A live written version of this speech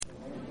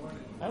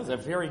was a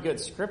very good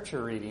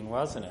scripture reading,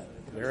 wasn't it?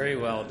 Very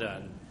well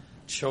done.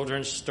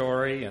 Children's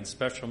story and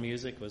special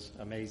music was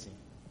amazing.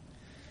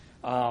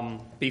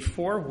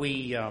 Before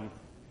we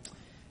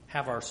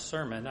have our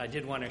sermon, I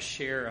did want to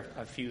share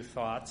a few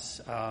thoughts.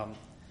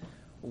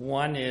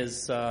 One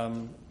is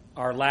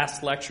our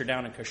last lecture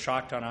down in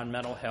Coshocton on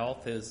mental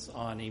health is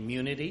on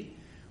immunity.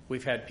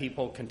 We've had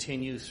people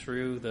continue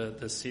through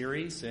the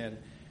series, and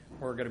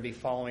we're going to be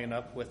following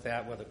up with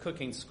that with a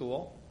cooking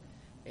school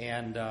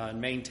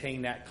and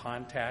maintain that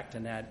contact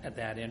and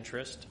that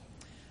interest.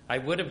 I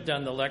would have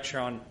done the lecture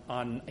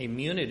on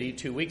immunity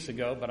 2 weeks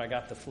ago, but I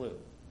got the flu.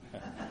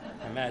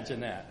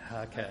 Imagine that.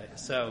 Okay.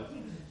 So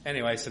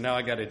anyway, so now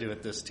I got to do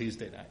it this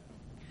Tuesday night.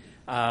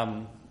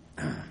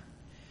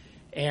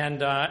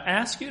 And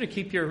ask you to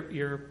keep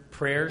your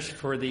prayers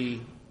for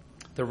the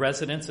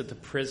residents at the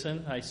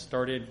prison. I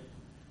started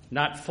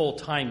not full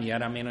time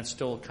yet. I mean, I'm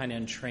still kind of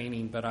in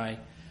training, but I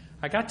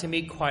got to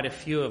meet quite a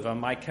few of them.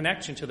 My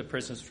connection to the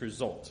prison is through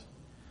Zolt,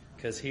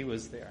 because he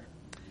was there.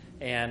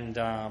 And,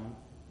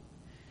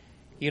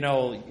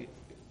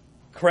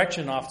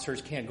 correction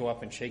officers can't go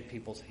up and shake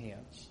people's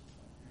hands.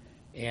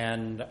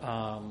 And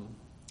I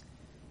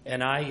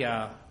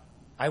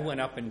went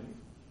up and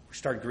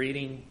started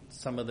greeting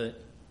some of the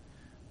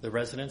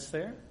residents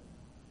there.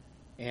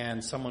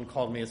 And someone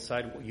called me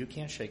aside, well, you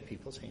can't shake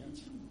people's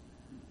hands.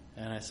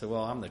 And I said,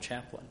 well, I'm the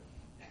chaplain.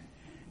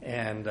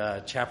 And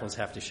chaplains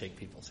have to shake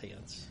people's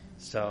hands.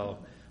 So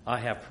I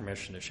have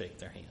permission to shake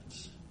their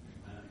hands.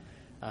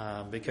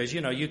 Because,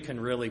 you can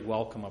really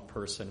welcome a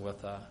person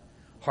with a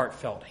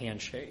heartfelt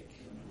handshake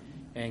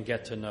and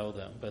get to know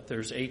them. But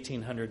there's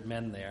 1,800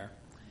 men there.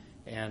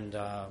 And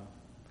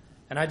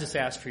I just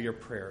ask for your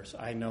prayers.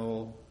 I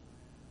know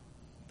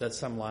that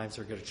some lives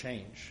are going to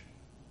change.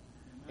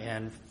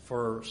 And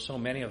for so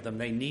many of them,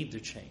 they need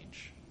to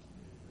change.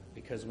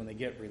 Because when they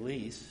get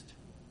released,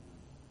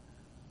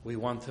 we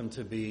want them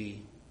to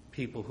be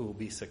people who will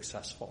be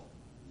successful,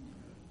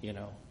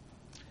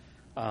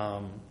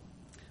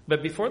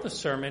 But before the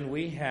sermon,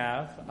 we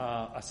have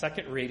a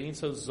second reading.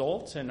 So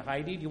Zolt and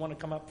Heidi, do you want to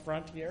come up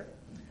front here?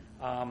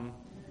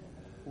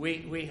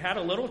 We had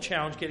a little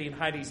challenge getting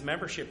Heidi's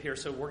membership here,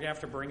 so we're going to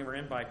have to bring her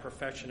in by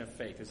profession of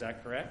faith. Is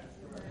that correct?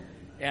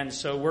 And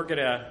so we're going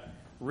to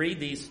read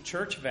these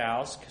church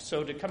vows.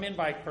 So to come in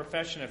by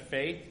profession of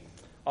faith,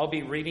 I'll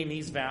be reading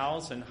these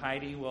vows, and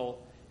Heidi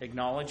will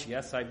acknowledge,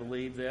 yes, I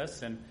believe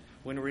this. And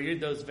when we read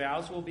those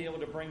vows, we'll be able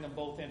to bring them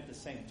both in at the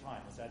same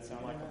time. Does that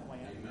sound like a plan?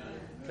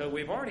 So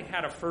we've already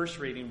had a first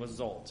reading with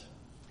Zolt.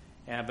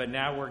 But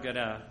now we're going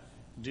to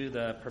do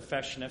the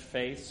profession of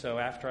faith. So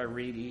after I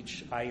read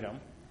each item,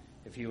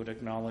 if you would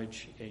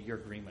acknowledge your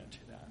agreement to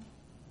that.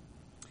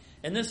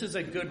 And this is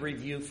a good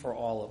review for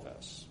all of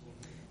us.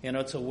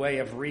 It's a way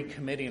of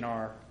recommitting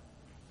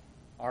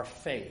our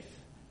faith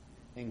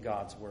in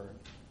God's Word.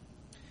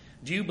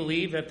 Do you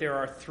believe that there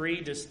are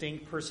three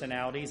distinct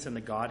personalities in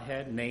the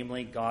Godhead,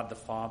 namely God the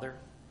Father,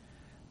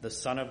 the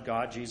Son of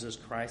God, Jesus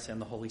Christ,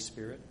 and the Holy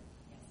Spirit?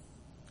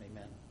 Yes.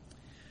 Amen.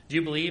 Do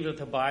you believe that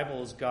the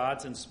Bible is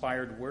God's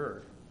inspired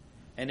Word,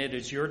 and it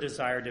is your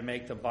desire to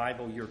make the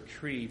Bible your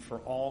creed for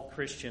all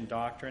Christian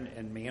doctrine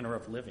and manner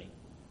of living?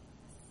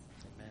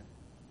 Amen.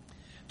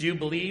 Do you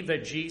believe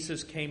that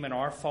Jesus came in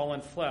our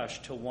fallen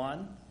flesh to,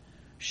 1,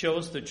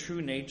 shows the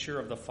true nature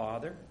of the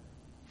Father,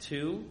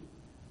 2,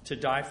 to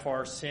die for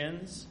our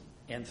sins,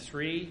 and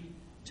 3,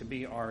 to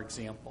be our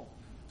example?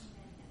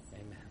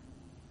 Amen.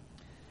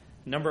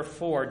 Number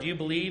 4, do you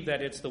believe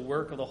that it's the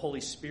work of the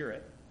Holy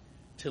Spirit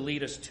to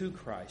lead us to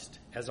Christ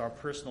as our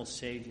personal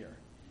Savior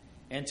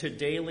and to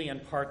daily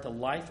impart the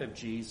life of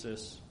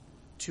Jesus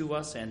to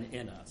us and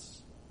in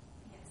us?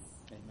 Yes.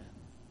 Amen.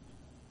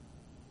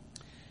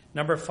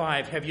 Number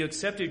 5, have you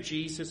accepted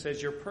Jesus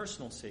as your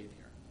personal Savior?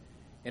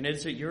 And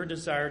is it your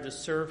desire to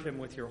serve Him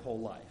with your whole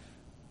life?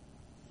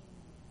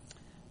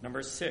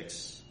 Number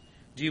 6,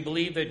 do you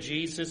believe that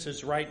Jesus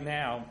is right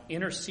now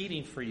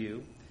interceding for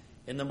you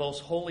in the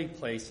most holy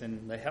place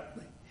in the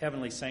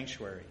heavenly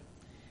sanctuary?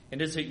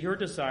 And is it your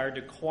desire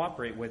to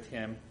cooperate with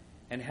Him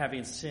and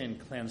having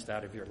sin cleansed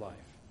out of your life?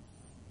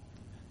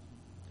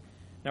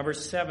 Number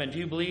 7, do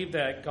you believe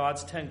that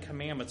God's 10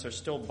 commandments are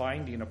still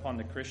binding upon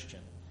the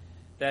Christian,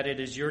 that it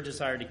is your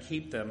desire to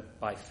keep them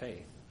by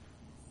faith?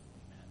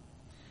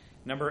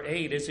 Number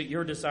 8, is it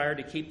your desire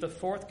to keep the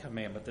 4th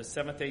commandment, the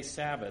seventh-day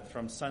Sabbath,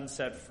 from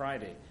sunset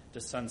Friday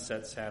to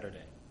sunset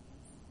Saturday?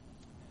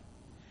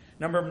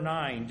 Number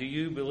 9, do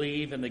you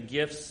believe in the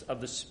gifts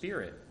of the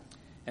Spirit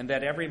and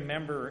that every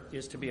member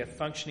is to be a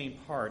functioning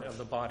part of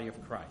the body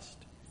of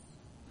Christ?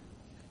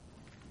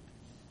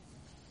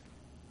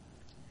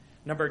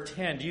 Number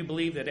 10, do you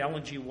believe that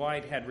Ellen G.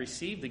 White had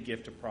received the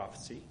gift of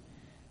prophecy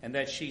and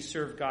that she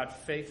served God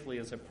faithfully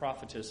as a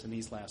prophetess in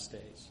these last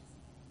days?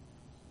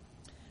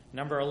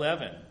 Number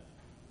 11,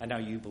 I know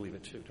you believe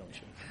it too, don't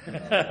you?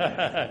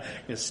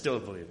 You still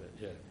believe it,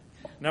 yeah.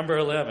 Number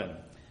 11,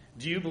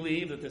 do you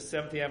believe that the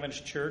Seventh-day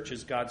Adventist Church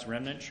is God's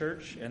remnant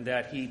church and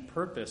that He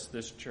purposed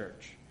this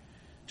church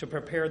to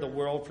prepare the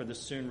world for the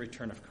soon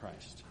return of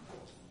Christ?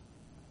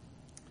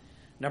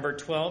 Number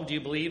 12, do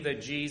you believe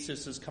that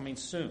Jesus is coming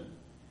soon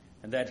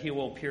and that he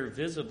will appear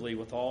visibly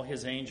with all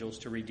his angels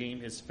to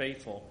redeem his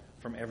faithful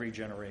from every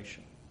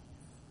generation?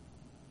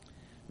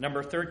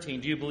 Number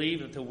 13, do you believe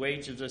that the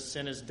wages of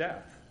sin is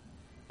death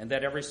and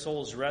that every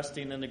soul is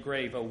resting in the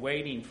grave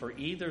awaiting for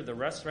either the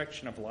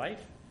resurrection of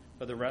life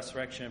or the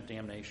resurrection of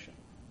damnation?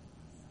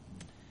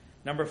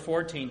 Number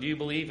 14, do you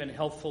believe in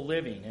healthful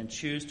living and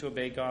choose to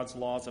obey God's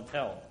laws of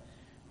health,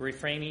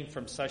 refraining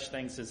from such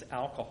things as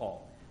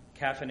alcohol,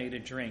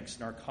 caffeinated drinks,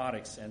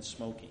 narcotics, and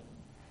smoking?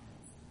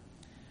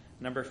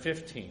 Number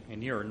 15,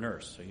 and you're a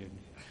nurse,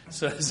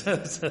 so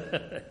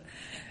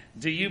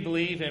do you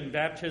believe in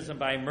baptism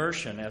by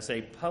immersion as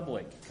a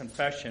public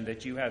confession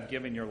that you have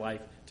given your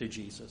life to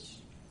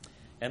Jesus?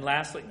 And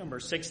lastly, number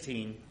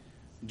 16,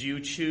 do you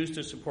choose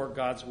to support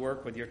God's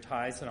work with your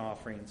tithes and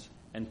offerings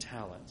and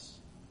talents?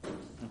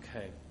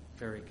 Okay,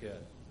 very good.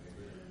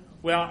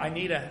 Well, I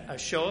need a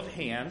show of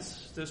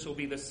hands. This will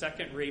be the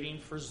second reading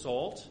for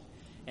Zolt,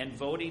 and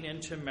voting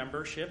into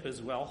membership as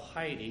well.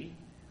 Heidi,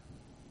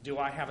 do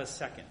I have a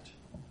second?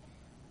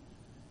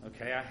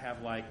 Okay, I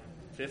have like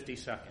 50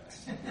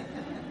 seconds.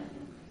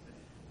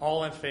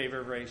 All in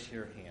favor, raise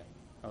your hand.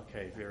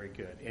 Okay, very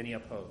good. Any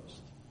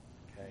opposed?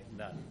 Okay,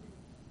 none.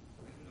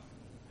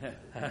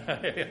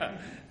 Yeah.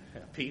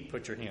 Pete,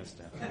 put your hands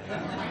down.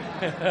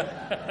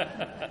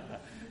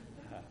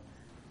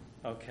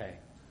 Okay.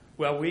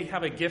 Well, we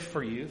have a gift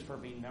for you for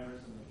being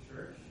members of the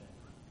church.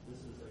 This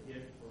is a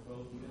gift for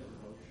both of you, a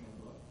devotional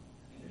book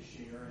to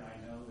share. And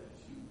I know that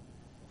you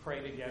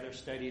pray together,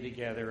 study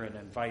together, and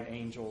invite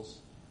angels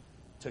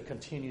to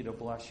continue to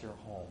bless your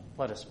home.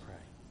 Let us pray.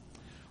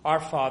 Our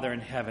Father in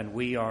heaven,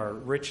 we are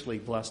richly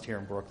blessed here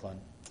in Brooklyn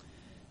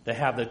to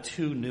have the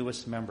two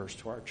newest members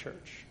to our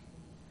church.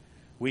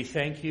 We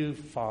thank you,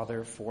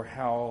 Father, for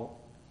how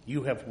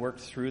you have worked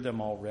through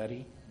them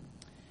already.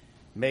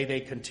 May they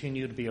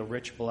continue to be a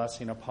rich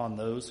blessing upon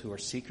those who are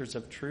seekers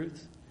of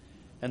truth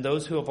and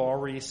those who have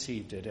already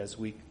received it as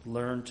we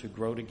learn to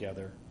grow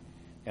together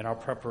in our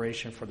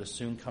preparation for the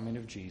soon coming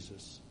of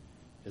Jesus.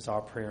 Is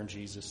our prayer in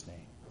Jesus'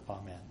 name.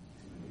 Amen.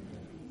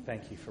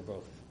 Thank you for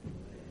both.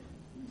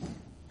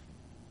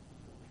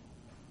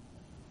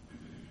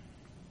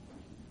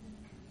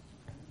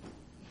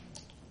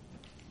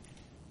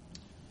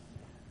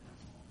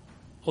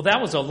 Well,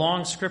 that was a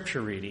long scripture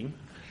reading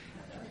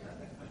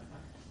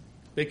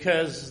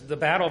because the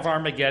Battle of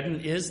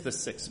Armageddon is the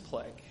sixth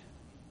plague.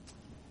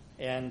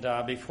 And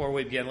before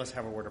we begin, let's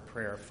have a word of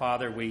prayer.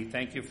 Father, we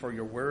thank you for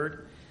your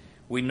word.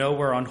 We know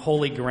we're on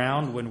holy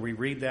ground when we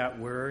read that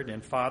word.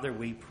 And Father,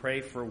 we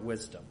pray for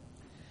wisdom.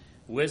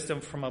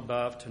 Wisdom from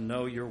above to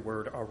know your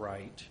word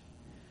aright,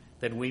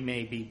 that we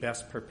may be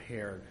best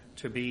prepared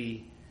to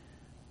be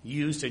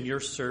used in your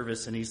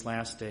service in these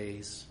last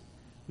days,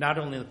 not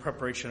only in the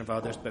preparation of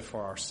others, but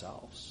for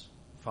ourselves.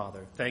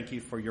 Father, thank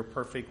you for your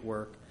perfect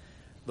work,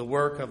 the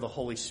work of the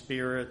Holy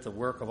Spirit, the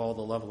work of all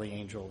the lovely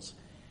angels,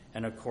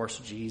 and of course,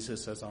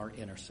 Jesus as our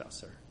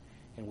intercessor.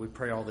 And we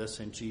pray all this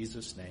in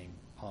Jesus' name.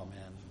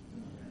 Amen.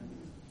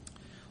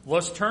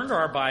 Let's turn to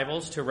our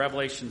Bibles to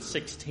Revelation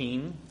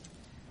 16,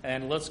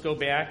 and let's go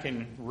back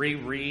and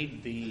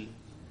reread the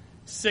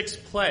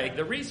sixth plague.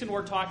 The reason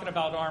we're talking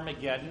about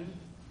Armageddon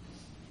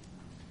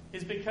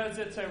is because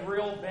it's a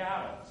real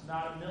battle. It's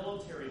not a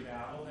military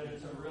battle, but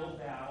it's a real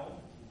battle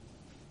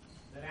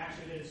that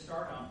actually didn't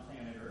start on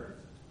planet Earth.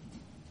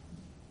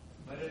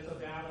 But it's a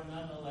battle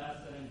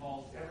nonetheless that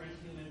involves every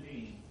human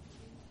being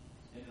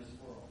in this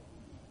world.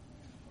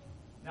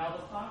 Now,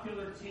 the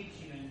popular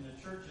teaching in the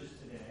churches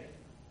today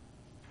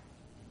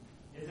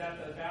is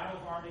that the Battle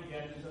of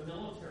Armageddon is a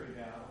military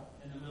battle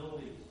in the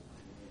Middle East.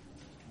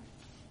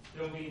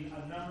 There will be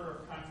a number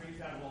of countries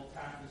that will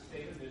attack the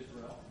state of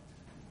Israel.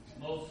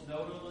 Most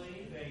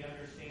notably, they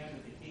understand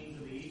that the kings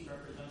of the east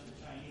represent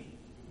the Chinese.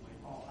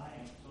 Oh, I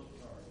am so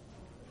sorry.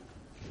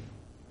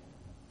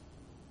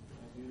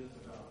 I do this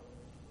about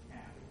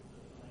half of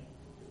the thing.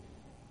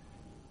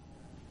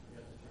 We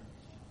have to turn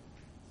this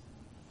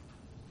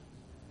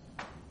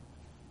on.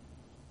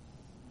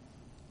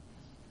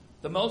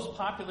 The most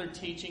popular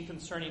teaching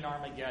concerning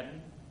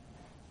Armageddon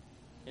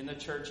in the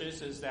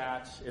churches is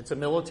that it's a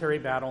military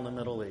battle in the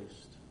Middle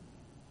East,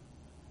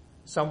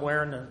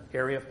 somewhere in the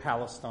area of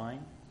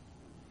Palestine.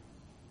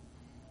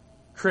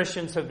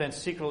 Christians have been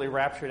secretly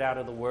raptured out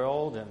of the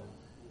world, and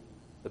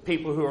the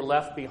people who are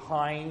left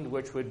behind,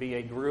 which would be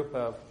a group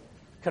of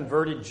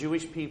converted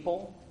Jewish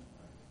people,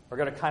 are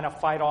going to kind of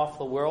fight off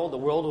the world. The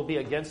world will be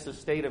against the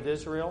state of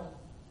Israel,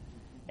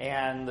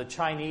 and the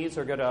Chinese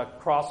are going to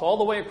cross all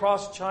the way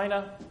across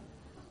China,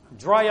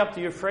 dry up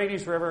the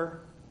Euphrates River,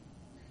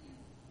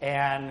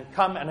 and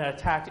come and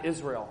attack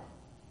Israel.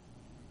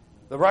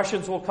 The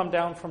Russians will come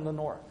down from the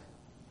north.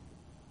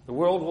 The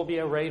world will be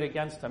arrayed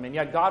against them, and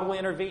yet God will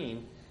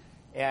intervene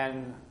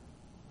and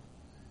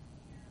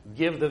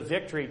give the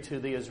victory to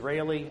the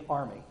Israeli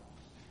army.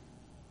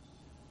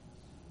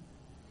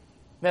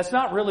 That's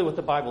not really what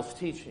the Bible's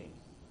teaching,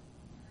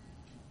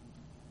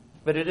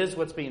 but it is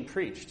what's being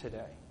preached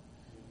today.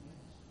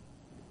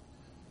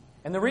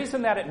 And the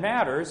reason that it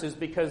matters is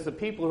because the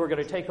people who are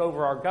going to take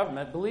over our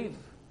government believe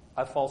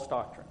a false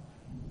doctrine.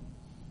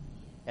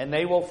 And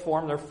they will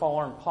form their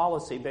foreign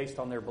policy based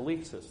on their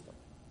belief system.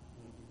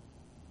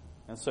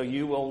 And so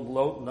you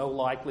will no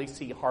likely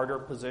see harder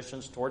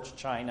positions towards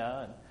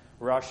China and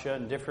Russia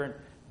and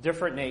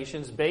different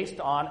nations based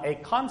on a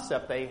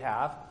concept they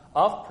have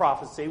of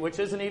prophecy, which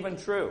isn't even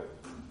true.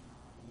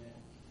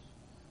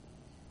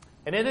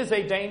 And it is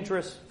a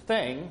dangerous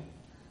thing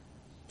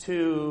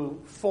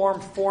to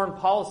form foreign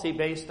policy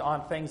based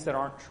on things that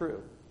aren't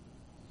true.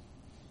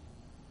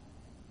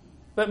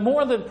 But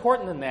more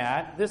important than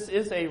that, this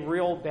is a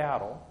real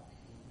battle.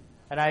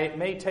 And I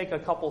may take a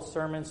couple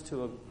sermons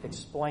to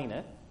explain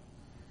it,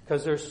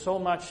 because there's so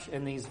much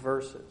in these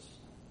verses.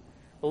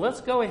 Well,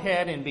 let's go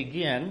ahead and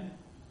begin.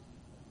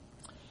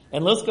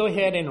 And let's go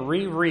ahead and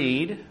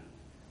reread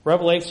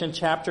Revelation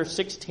chapter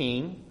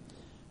 16,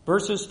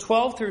 verses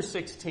 12 through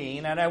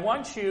 16. And I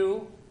want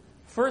you,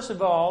 first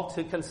of all,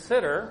 to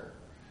consider,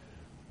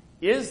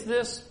 is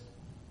this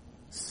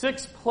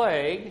sixth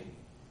plague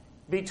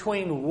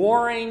between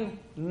warring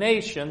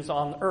nations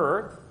on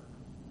earth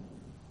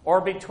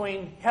or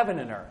between heaven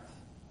and earth?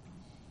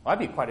 Well,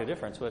 that'd be quite a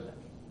difference, wouldn't it?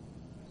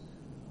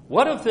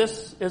 What if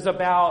this is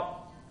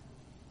about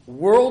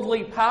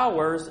worldly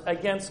powers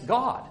against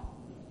God?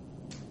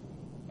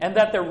 And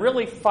that they're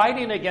really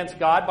fighting against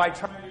God by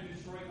trying to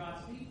destroy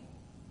God's people?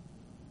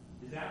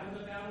 Is that what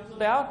the battle's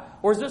about?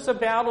 Or is this a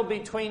battle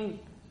between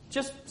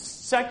just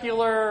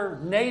secular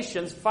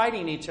nations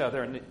fighting each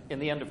other in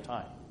the end of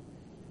time?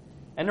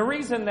 And the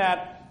reason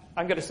that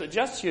I'm going to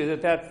suggest to you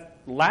that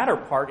latter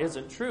part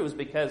isn't true is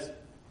because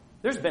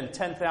there's been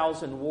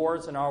 10,000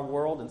 wars in our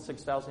world in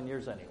 6,000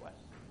 years anyway.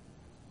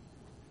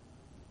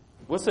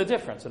 What's the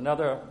difference?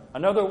 Another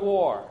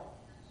war.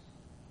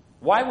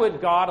 Why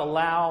would God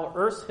allow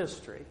Earth's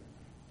history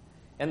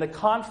and the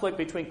conflict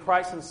between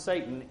Christ and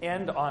Satan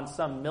end on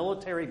some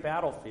military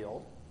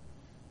battlefield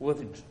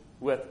with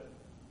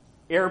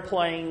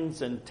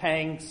airplanes and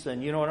tanks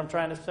and you know what I'm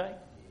trying to say?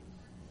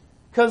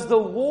 Because the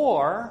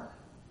war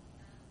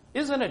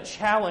isn't a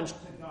challenge to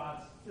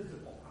God's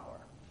physical power.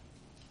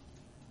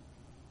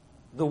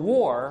 The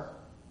war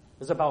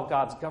is about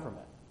God's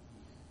government.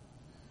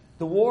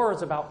 The war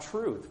is about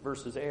truth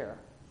versus error.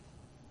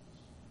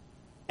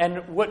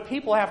 And what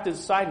people have to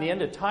decide in the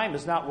end of time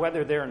is not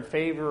whether they're in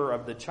favor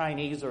of the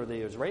Chinese or the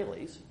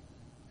Israelis.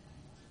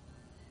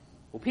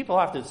 What people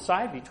have to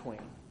decide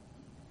between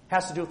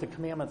has to do with the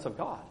commandments of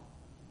God.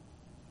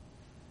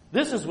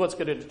 This is what's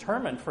going to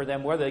determine for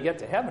them whether they get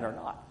to heaven or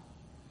not.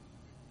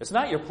 It's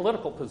not your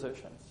political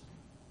positions.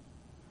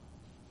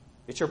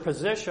 It's your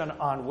position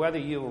on whether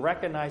you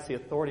recognize the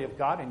authority of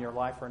God in your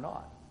life or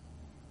not.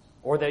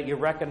 Or that you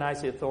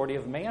recognize the authority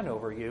of man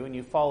over you and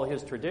you follow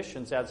his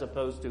traditions as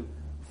opposed to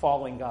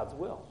following God's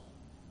will.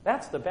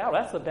 That's the battle.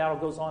 That's the battle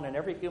that goes on in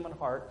every human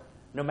heart,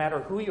 no matter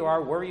who you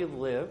are, where you've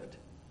lived,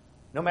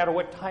 no matter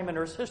what time in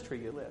Earth's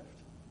history you lived.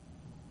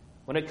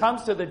 When it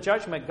comes to the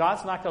judgment,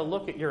 God's not going to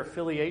look at your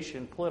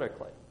affiliation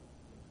politically.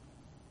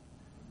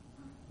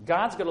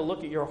 God's going to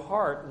look at your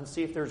heart and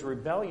see if there's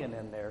rebellion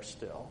in there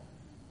still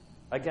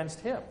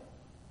against him.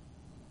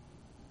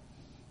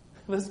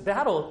 This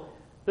battle,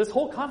 this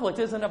whole conflict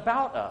isn't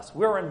about us.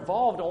 We're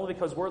involved only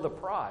because we're the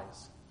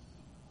prize.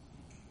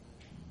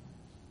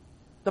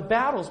 The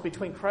battle's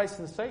between Christ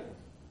and Satan.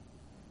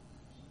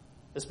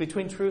 It's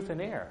between truth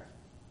and error.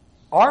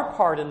 Our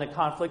part in the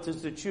conflict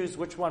is to choose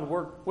which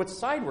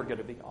side we're going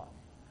to be on.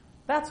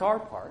 That's our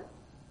part.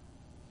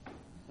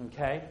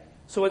 Okay?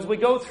 So as we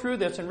go through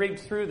this and read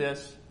through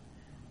this,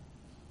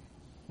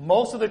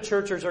 most of the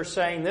churches are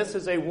saying this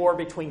is a war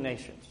between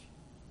nations.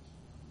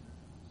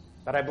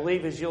 But I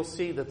believe as you'll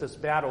see that this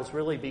battle is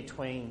really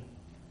between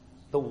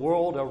the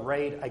world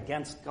arrayed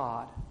against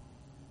God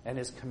and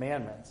his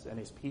commandments and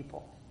his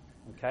people.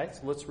 Okay?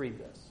 So let's read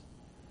this.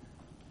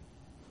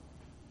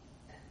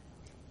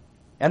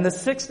 And the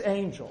sixth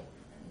angel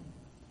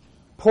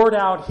poured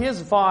out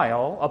his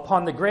vial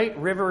upon the great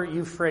river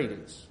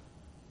Euphrates.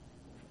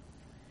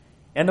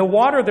 And the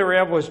water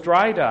thereof was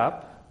dried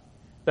up,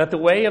 that the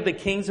way of the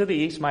kings of the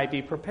east might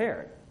be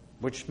prepared,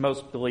 which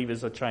most believe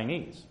is the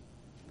Chinese.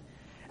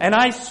 And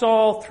I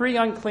saw three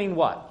unclean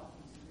what?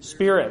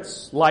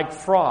 Spirits, like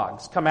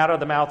frogs, come out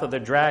of the mouth of the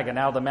dragon,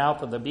 out of the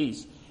mouth of the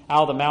beast,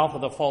 out of the mouth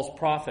of the false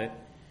prophet.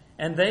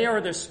 And they are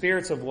the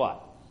spirits of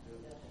what?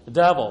 The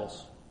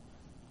devils.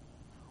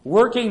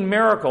 Working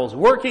miracles,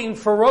 working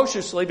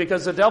ferociously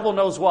because the devil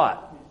knows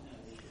what?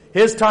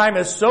 His time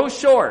is so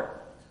short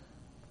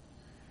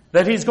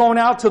that he's going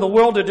out to the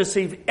world to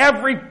deceive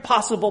every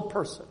possible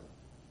person.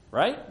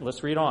 Right?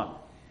 Let's read on.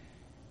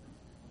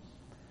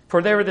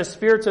 For they are the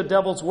spirits of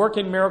devils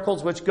working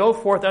miracles which go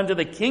forth unto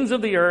the kings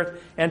of the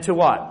earth and to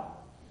what?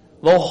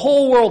 The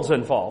whole world's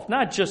involved,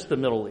 not just the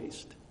Middle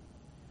East.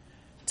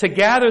 To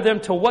gather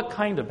them to what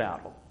kind of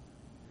battle?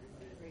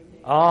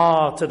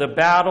 To the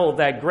battle of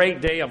that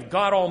great day of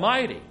God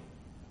Almighty.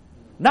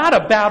 Not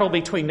a battle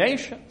between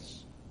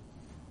nations,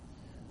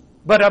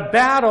 but a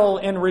battle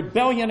in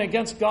rebellion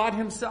against God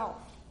himself.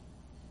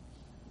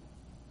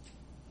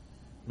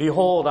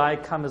 Behold, I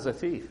come as a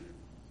thief.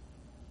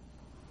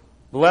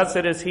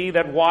 Blessed is he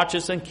that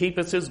watches and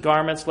keepeth his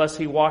garments, lest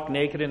he walk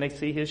naked and they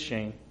see his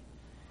shame.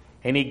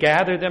 And he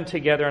gathered them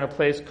together in a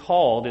place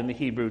called, in the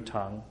Hebrew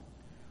tongue,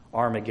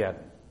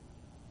 Armageddon.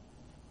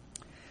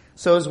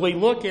 So as we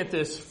look at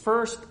this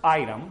first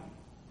item,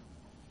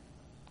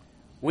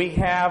 we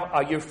have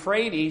a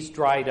Euphrates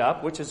dried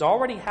up, which has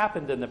already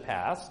happened in the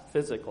past,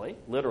 physically,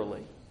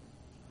 literally.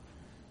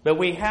 But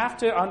we have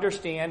to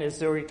understand,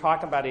 is we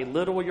talking about a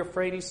literal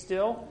Euphrates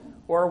still,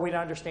 or are we to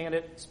understand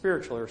it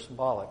spiritually or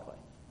symbolically?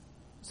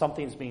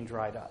 Something's being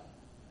dried up.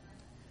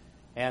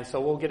 And so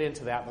we'll get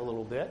into that in a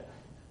little bit.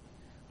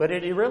 But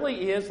it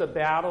really is the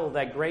battle of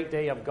that great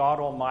day of God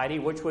Almighty,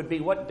 which would be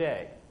what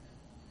day?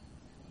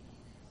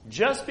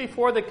 Just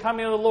before the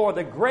coming of the Lord,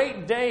 the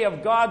great day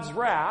of God's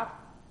wrath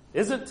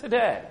isn't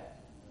today.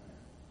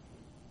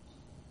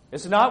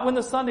 It's not when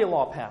the Sunday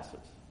law passes.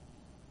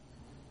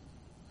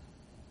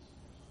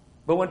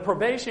 But when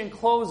probation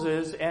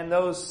closes and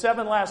those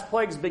 7 last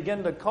plagues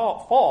begin to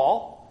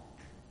fall,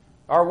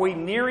 are we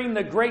nearing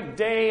the great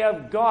day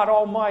of God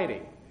Almighty?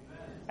 Amen.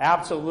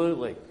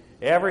 Absolutely.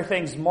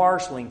 Everything's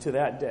marshaling to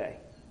that day.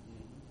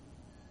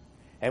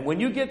 And when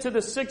you get to the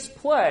 6th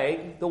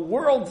plague, the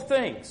world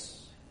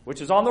thinks,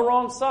 which is on the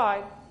wrong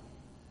side,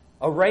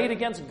 arrayed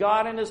against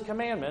God and His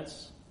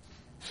commandments,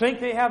 think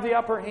they have the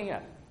upper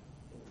hand.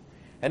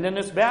 And in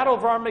this battle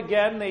of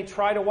Armageddon, they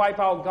try to wipe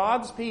out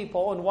God's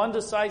people in one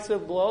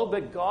decisive blow,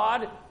 but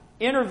God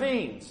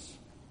intervenes.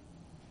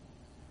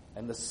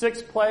 And the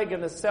 6th plague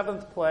and the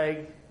 7th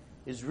plague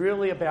is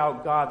really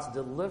about God's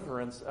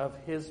deliverance of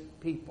His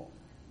people.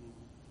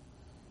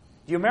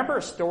 Do you remember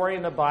a story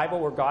in the Bible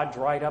where God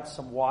dried up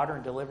some water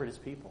and delivered His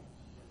people?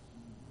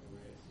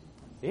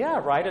 Yeah,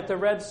 right at the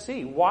Red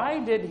Sea. Why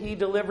did He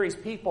deliver His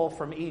people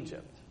from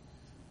Egypt?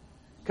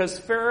 Because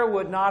Pharaoh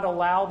would not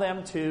allow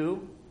them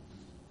to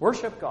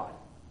worship God.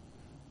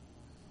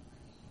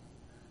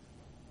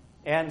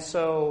 And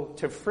so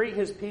to free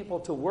His people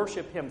to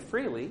worship Him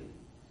freely,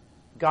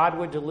 God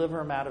would deliver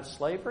them out of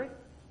slavery.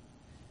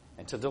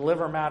 And to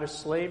deliver them out of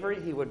slavery,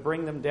 He would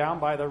bring them down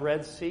by the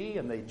Red Sea,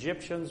 and the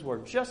Egyptians were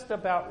just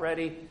about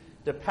ready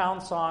to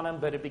pounce on them,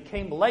 but it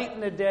became late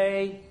in the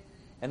day,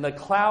 and the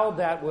cloud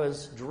that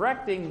was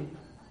directing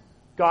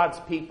God's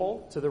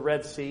people to the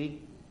Red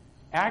Sea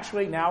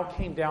actually now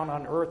came down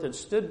on earth and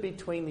stood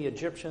between the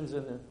Egyptians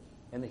and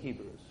the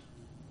Hebrews.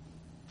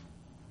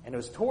 And it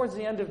was towards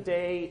the end of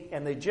day,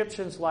 and the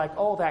Egyptians like,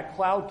 oh, that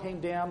cloud came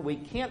down. We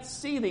can't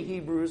see the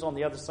Hebrews on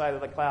the other side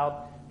of the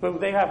cloud,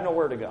 but they have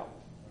nowhere to go.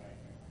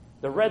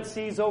 The Red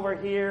Sea's over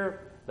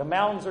here. The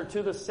mountains are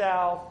to the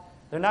south.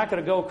 They're not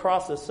going to go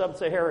across the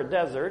sub-Saharan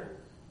desert.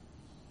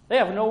 They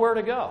have nowhere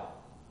to go.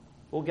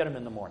 We'll get them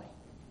in the morning.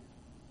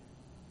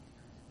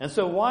 And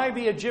so while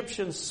the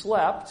Egyptians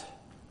slept,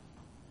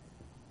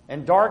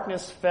 and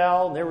darkness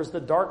fell, and there was the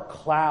dark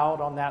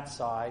cloud on that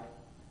side,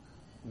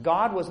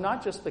 God was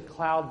not just the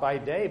cloud by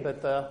day,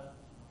 but the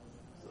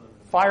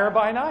fire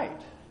by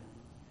night.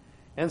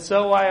 And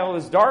so while it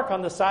was dark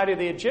on the side of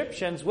the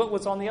Egyptians, what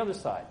was on the other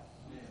side?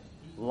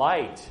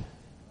 Light.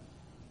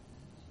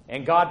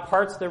 And God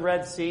parts the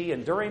Red Sea,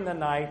 and during the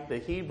night, the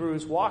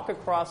Hebrews walk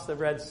across the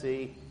Red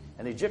Sea,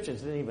 and the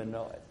Egyptians didn't even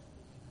know it.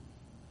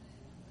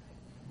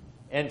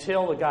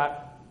 Until it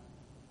got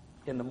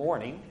in the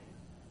morning,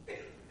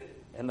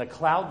 and the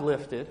cloud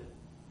lifted,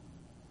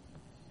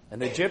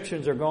 and the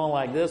Egyptians are going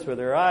like this with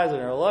their eyes, and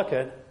they're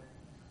looking,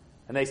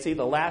 and they see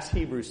the last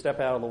Hebrew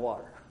step out of the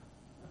water.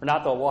 Or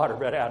not the water,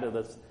 but out of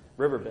the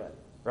riverbed.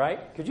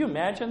 Right? Could you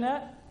imagine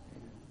that?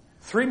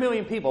 3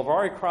 million people have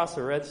already crossed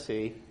the Red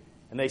Sea,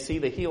 and they see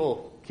the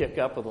heel kick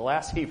up of the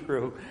last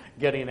Hebrew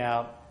getting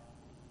out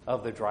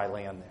of the dry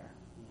land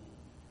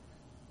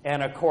there.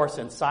 And of course,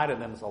 inside of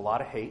them is a lot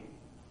of hate.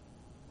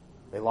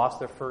 They lost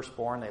their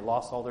firstborn. They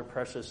lost all their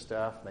precious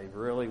stuff. They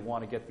really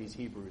want to get these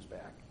Hebrews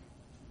back.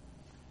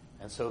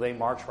 And so they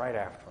march right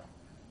after them.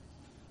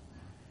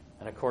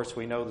 And of course,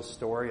 we know the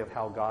story of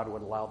how God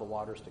would allow the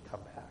waters to come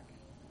back.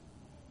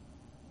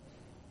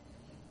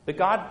 But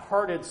God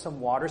parted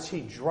some waters. He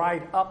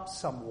dried up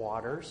some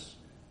waters.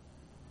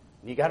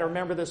 And you got to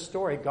remember this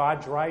story.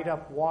 God dried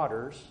up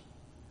waters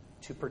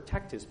to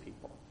protect His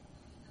people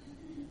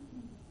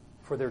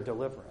for their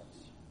deliverance.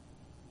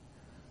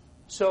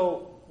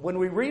 So when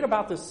we read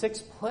about the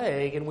 6th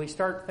plague and we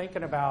start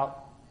thinking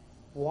about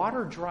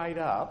water dried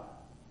up,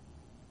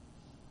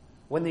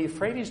 when the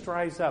Euphrates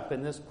dries up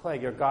in this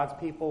plague, are God's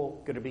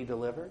people going to be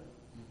delivered?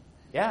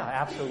 Yeah,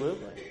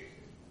 absolutely.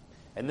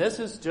 And this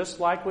is just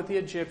like with the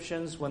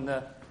Egyptians. When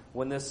the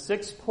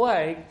 6th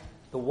plague,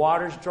 the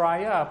waters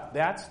dry up,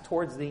 that's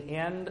towards the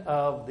end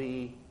of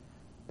the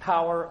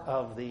power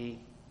of the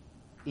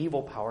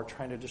evil power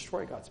trying to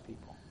destroy God's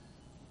people.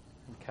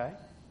 Okay?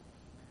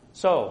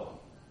 So,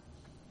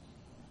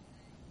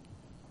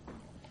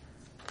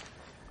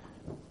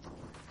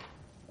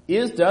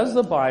 does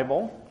the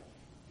Bible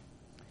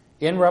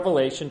in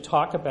Revelation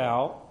talk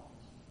about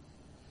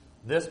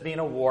this being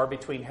a war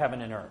between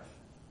heaven and earth?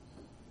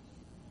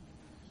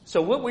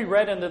 So what we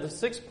read under the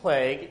sixth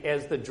plague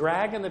is the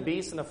dragon, the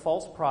beast, and the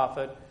false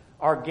prophet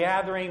are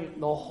gathering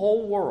the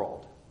whole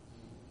world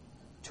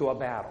to a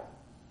battle.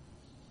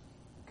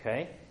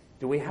 Okay?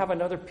 Do we have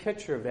another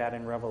picture of that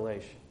in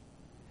Revelation?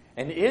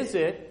 And is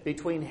it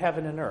between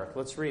heaven and earth?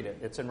 Let's read it.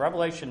 It's in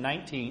Revelation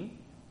 19.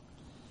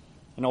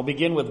 And I'll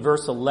begin with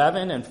verse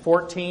 11 and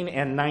 14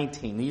 and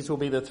 19. These will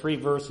be the three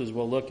verses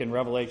we'll look in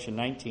Revelation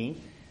 19.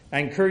 I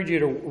encourage you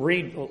to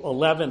read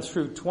 11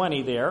 through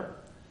 20 there.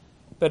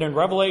 But in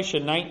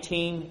Revelation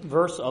 19,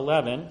 verse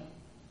 11,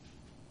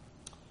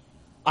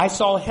 I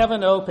saw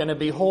heaven open, and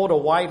behold, a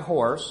white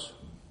horse.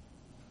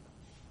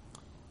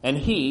 And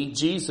he,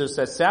 Jesus,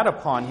 that sat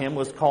upon him,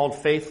 was called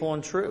Faithful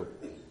and True.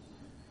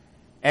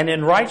 And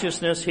in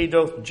righteousness he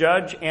doth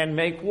judge and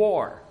make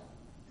war.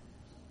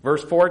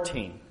 Verse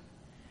 14.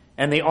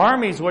 And the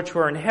armies which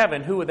were in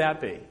heaven, who would that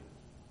be?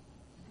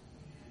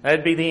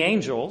 That'd be the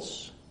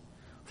angels,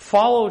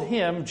 followed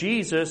him,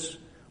 Jesus,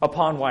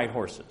 upon white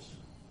horses.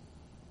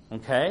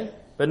 Okay?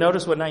 But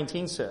notice what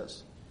 19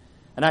 says.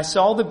 And I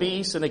saw the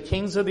beasts and the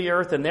kings of the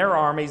earth and their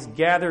armies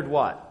gathered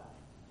what?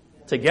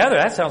 Together.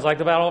 That sounds like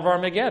the Battle of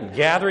Armageddon.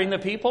 Gathering the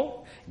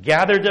people.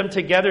 Gathered them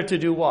together to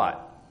do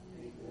what?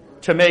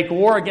 To make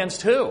war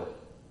against who?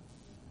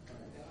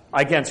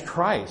 Against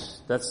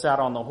Christ that sat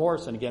on the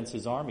horse and against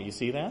his army. You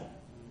see that?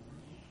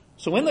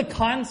 So in the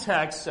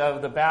context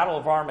of the Battle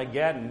of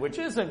Armageddon, which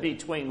isn't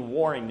between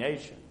warring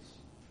nations,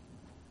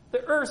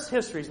 the earth's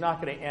history is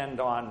not going to end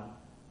on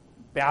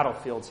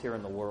battlefields here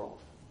in the world.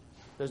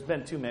 There's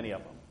been too many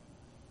of them.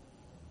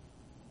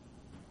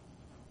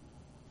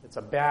 It's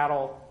a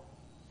battle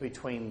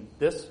between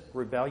this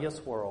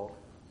rebellious world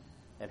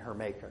and her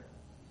maker.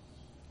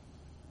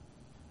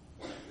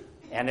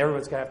 And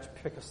everyone's going to have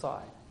to pick a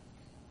side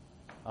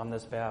on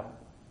this battle.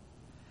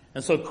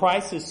 And so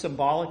Christ is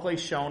symbolically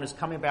shown as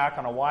coming back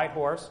on a white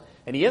horse.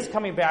 And he is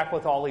coming back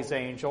with all these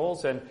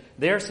angels. And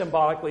they're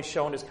symbolically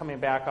shown as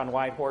coming back on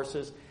white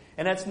horses.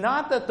 And it's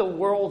not that the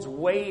world's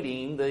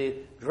waiting, the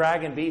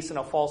dragon, beast, and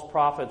a false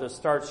prophet to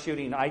start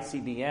shooting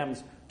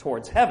ICBMs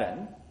towards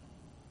heaven.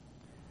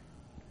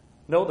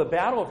 No, the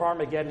Battle of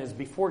Armageddon is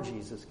before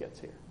Jesus gets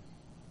here.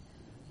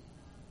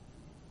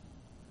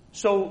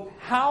 So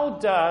how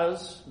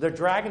does the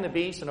dragon, the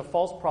beast, and a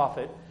false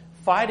prophet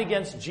fight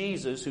against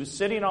Jesus, who's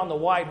sitting on the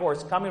white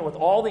horse, coming with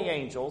all the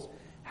angels?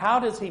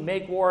 How does he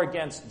make war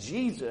against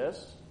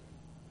Jesus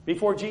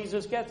before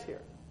Jesus gets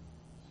here?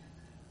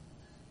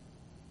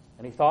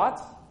 Any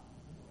thoughts?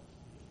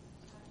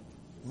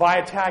 By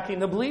attacking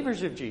the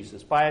believers of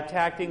Jesus, by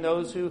attacking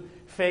those who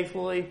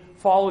faithfully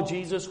follow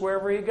Jesus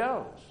wherever he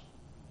goes.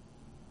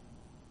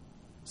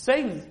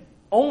 Satan's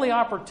only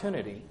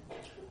opportunity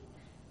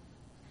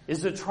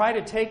is to try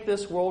to take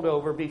this world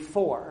over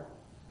before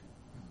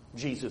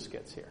Jesus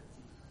gets here.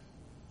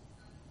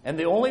 And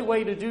the only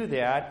way to do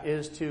that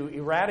is to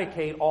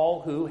eradicate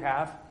all who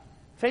have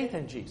faith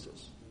in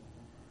Jesus.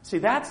 See,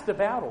 that's the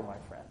battle, my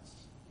friends.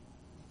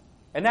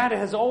 And that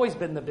has always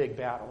been the big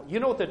battle.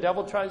 You know what the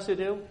devil tries to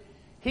do?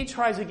 He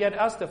tries to get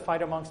us to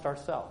fight amongst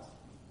ourselves.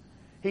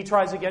 He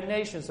tries to get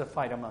nations to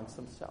fight amongst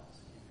themselves,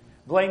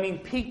 blaming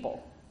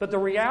people. But the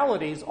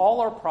reality is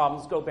all our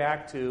problems go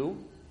back to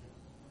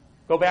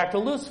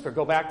Lucifer,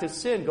 go back to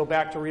sin, go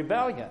back to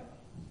rebellion.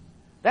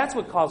 That's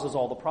what causes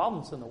all the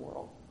problems in the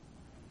world.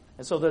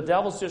 And so the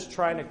devil's just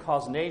trying to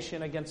cause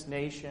nation against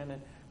nation,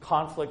 and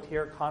conflict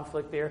here,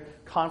 conflict there,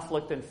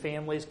 conflict in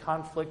families,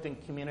 conflict in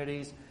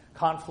communities,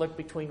 conflict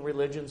between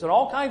religions, and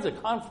all kinds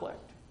of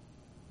conflict.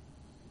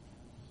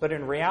 But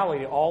in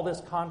reality, all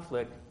this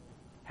conflict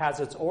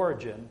has its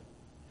origin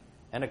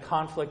in a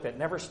conflict that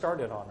never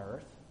started on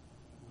earth.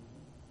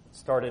 It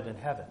started in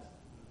heaven.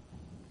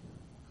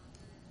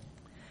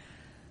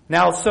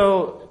 Now,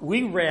 so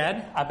we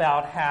read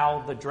about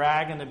how the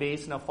dragon, the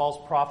beast, and the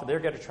false prophet, they're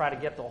going to try to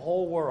get the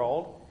whole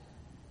world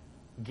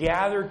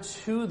gathered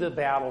to the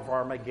Battle of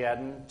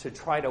Armageddon to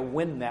try to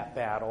win that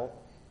battle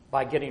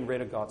by getting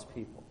rid of God's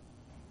people.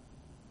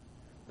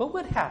 But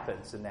what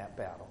happens in that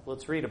battle?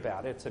 Let's read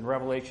about it. It's in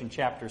Revelation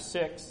chapter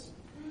 6,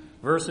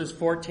 verses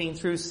 14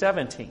 through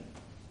 17.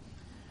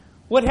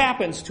 What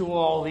happens to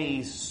all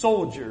these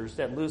soldiers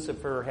that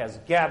Lucifer has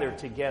gathered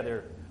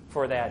together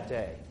for that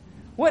day?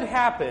 What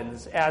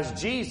happens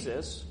as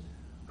Jesus,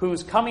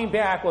 who's coming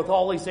back with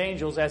all these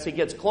angels, as he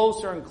gets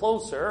closer and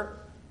closer,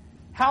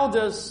 how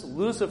does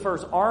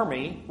Lucifer's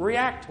army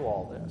react to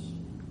all this?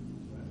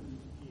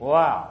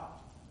 Wow.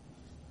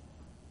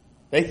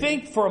 They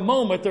think for a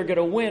moment they're going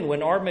to win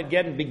when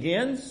Armageddon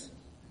begins.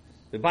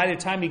 But by the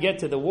time you get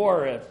to the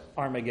war at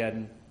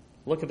Armageddon,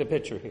 look at the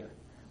picture here.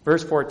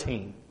 Verse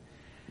 14.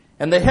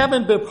 And the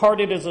heaven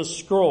departed as a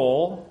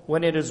scroll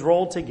when it is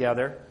rolled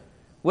together.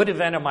 What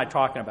event am I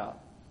talking about?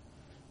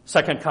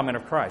 Second coming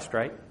of Christ,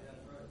 right?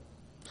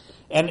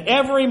 And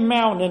every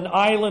mountain and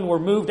island were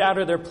moved out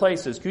of their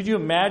places. Could you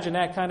imagine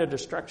that kind of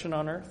destruction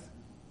on earth?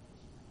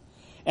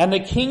 And the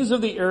kings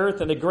of the earth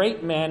and the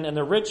great men and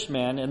the rich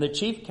men and the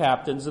chief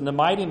captains and the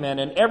mighty men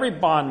and every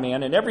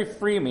bondman and every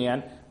free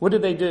man, what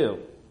did they do?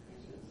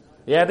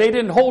 Yeah, they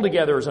didn't hold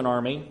together as an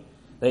army.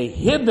 They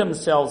hid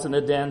themselves in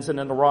the dens and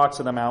in the rocks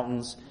of the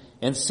mountains,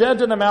 and said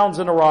to the mountains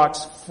and the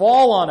rocks,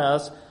 fall on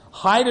us,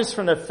 hide us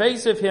from the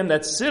face of him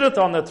that sitteth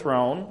on the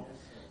throne,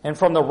 and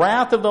from the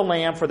wrath of the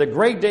Lamb, for the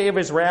great day of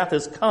his wrath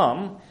is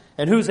come,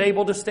 and who's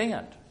able to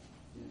stand?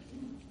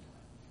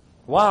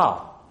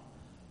 Wow.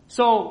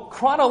 So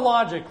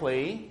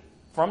chronologically,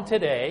 from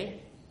today,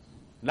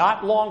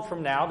 not long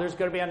from now, there's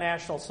going to be a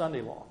national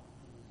Sunday law.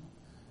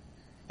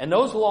 And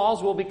those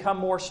laws will become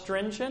more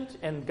stringent,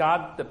 and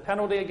the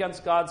penalty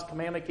against God's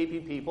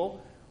commandment-keeping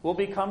people will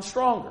become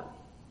stronger.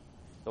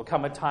 There'll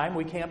come a time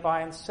we can't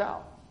buy and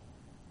sell.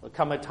 There'll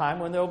come a time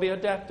when there'll be a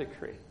death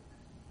decree.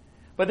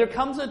 But there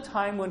comes a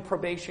time when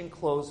probation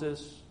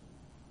closes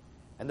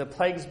and the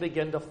plagues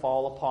begin to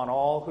fall upon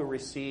all who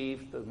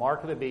receive the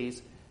mark of the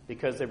beast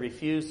because they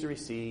refuse to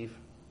receive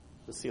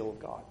the seal of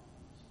God.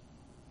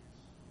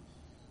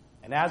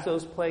 And as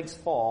those plagues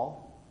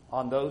fall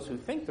on those who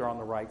think they're on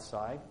the right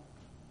side,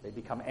 they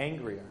become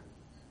angrier.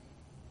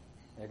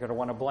 They're going to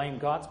want to blame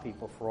God's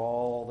people for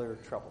all their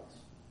troubles.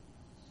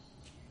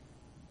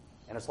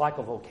 And it's like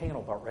a volcano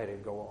about ready to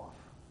go off.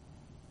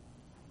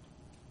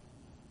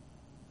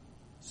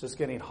 It's just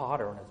getting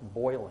hotter and it's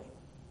boiling.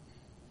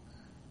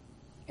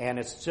 And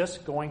it's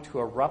just going to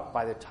erupt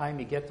by the time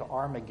you get to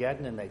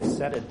Armageddon, and they've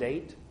set a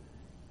date.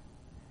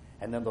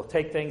 And then they'll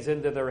take things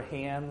into their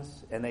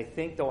hands, and they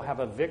think they'll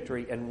have a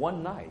victory in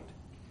one night.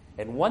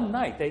 In one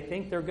night, they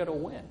think they're going to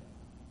win.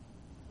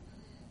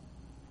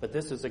 But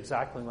this is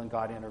exactly when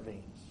God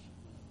intervenes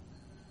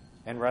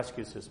and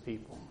rescues his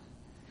people.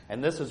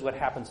 And this is what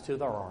happens to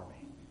their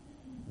army.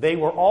 They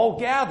were all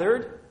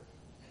gathered,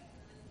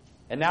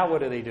 and now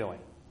what are they doing?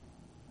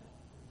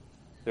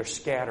 They're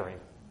scattering.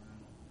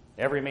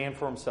 Every man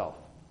for himself.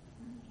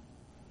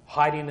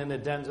 Hiding in the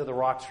dens of the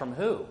rocks from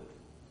who?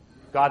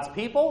 God's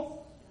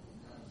people?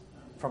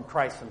 From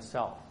Christ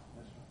himself.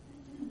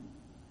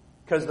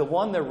 Because the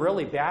one they're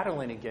really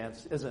battling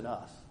against isn't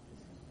us.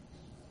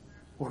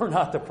 We're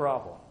not the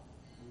problem.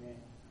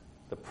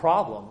 The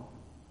problem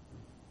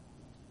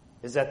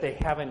is that they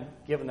haven't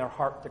given their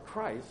heart to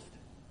Christ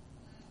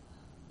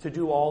to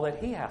do all that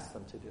he asked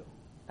them to do.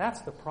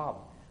 That's the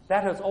problem.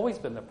 That has always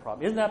been the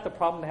problem. Isn't that the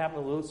problem that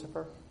happened to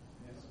Lucifer?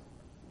 Yes.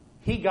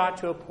 He got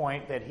to a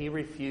point that he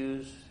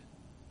refused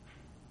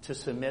to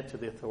submit to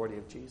the authority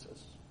of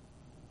Jesus.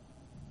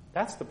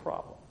 That's the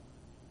problem.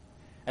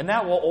 And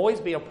that will always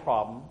be a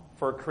problem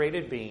for a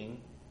created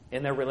being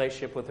in their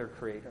relationship with their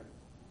Creator.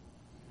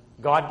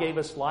 God gave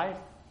us life.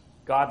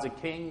 God's a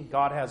king.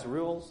 God has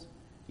rules.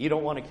 You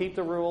don't want to keep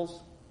the rules.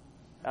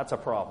 That's a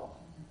problem.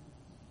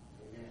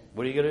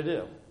 What are you going to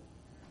do?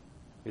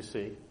 You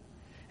see?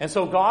 And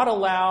so God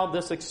allowed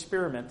this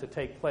experiment to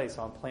take place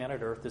on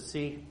planet Earth to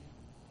see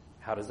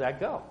how does that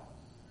go.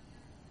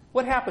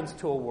 What happens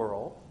to a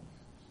world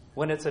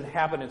when its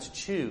inhabitants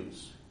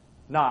choose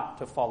not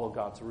to follow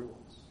God's rules?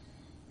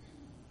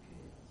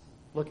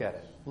 Look at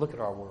it. Look at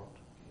our world.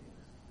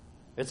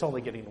 It's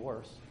only getting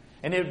worse.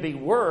 And it would be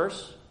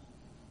worse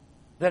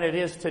than it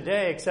is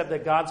today, except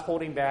that God's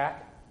holding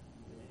back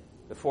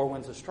the four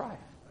winds of strife.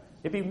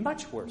 It'd be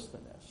much worse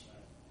than this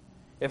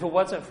if it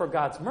wasn't for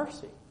God's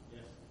mercy.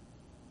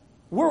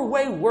 We're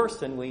way worse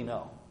than we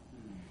know.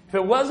 If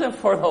it wasn't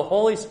for the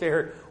Holy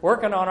Spirit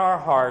working on our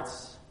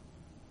hearts,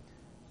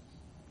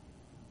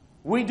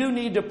 we do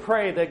need to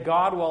pray that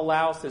God will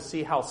allow us to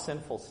see how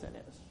sinful sin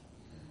is,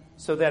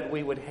 so that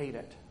we would hate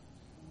it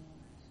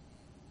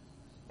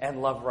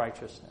and love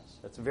righteousness.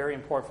 It's very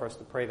important for us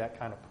to pray that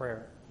kind of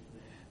prayer.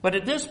 But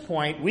at this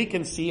point, we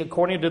can see,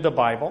 according to the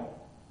Bible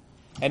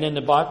and in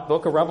the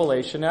book of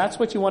Revelation, that's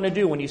what you want to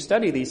do when you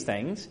study these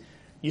things.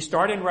 You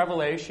start in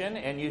Revelation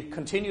and you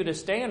continue to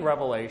stay in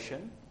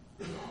Revelation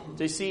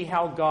to see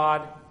how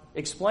God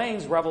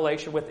explains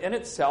Revelation within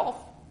itself.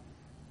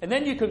 And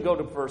then you could go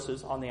to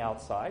verses on the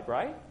outside,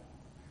 right?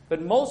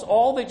 But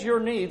all that your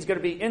need is going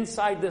to be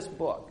inside this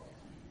book.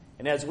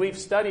 And as we've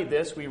studied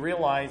this, we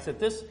realize that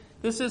this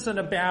isn't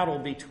a battle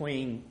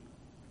between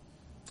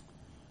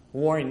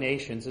warring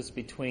nations. It's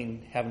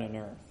between heaven and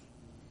earth.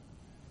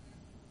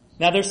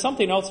 Now, there's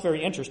something else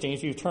very interesting.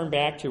 If you turn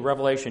back to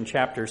Revelation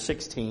chapter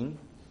 16,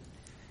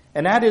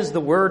 and that is the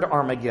word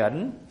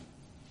Armageddon.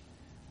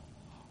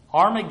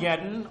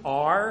 Armageddon, there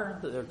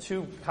are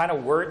two kind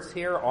of words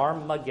here.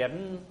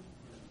 Armageddon.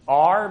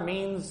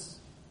 means,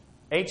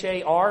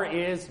 H-A-R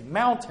is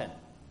mountain.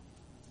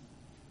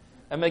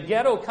 And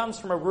Megiddo comes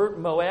from a root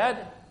moed,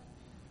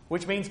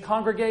 which means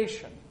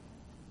congregation.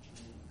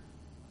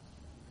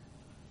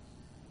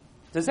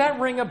 Does that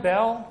ring a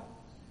bell?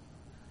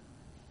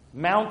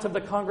 Mount of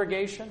the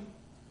congregation?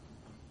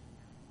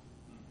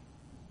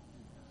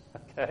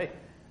 Okay.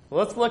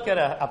 Well, let's look at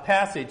a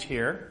passage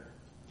here.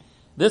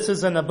 This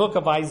is in the book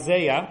of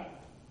Isaiah.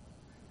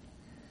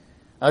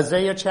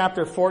 Isaiah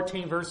chapter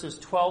 14, verses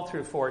 12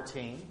 through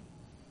 14.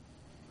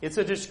 It's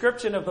a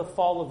description of the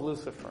fall of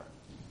Lucifer.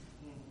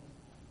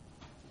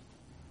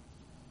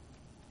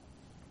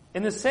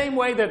 In the same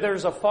way that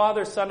there's a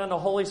Father, Son, and a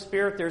Holy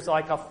Spirit, there's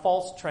like a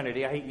false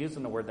trinity. I hate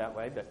using the word that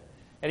way, but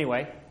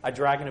anyway, a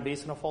dragon, a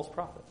beast, and a false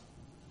prophet.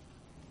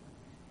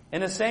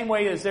 In the same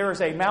way as there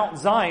is a Mount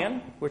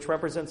Zion, which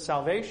represents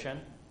salvation,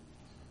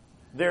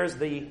 there's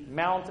the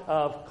Mount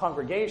of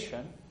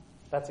Congregation.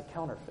 That's a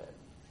counterfeit.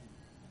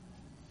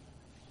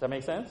 Does that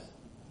make sense?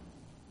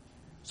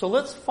 So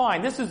let's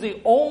find, this is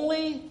the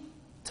only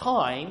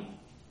time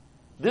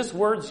this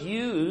word's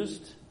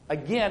used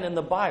again in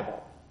the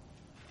Bible,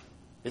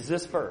 is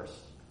this verse.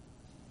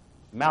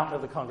 Mount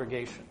of the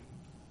Congregation.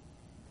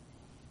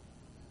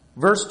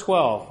 Verse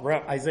 12,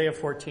 Isaiah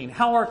 14.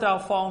 How art thou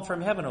fallen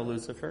from heaven, O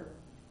Lucifer,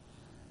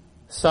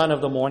 son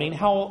of the morning?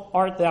 How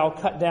art thou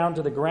cut down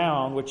to the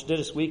ground, which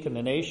didst weaken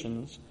the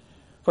nations?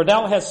 For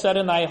thou hast said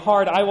in thy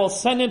heart, I will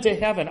ascend into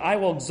heaven. I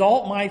will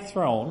exalt my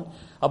throne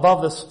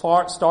above the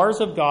stars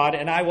of God,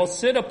 and I will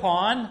sit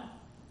upon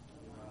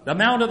the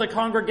mount of the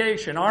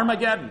congregation,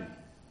 Armageddon,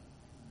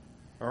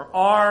 or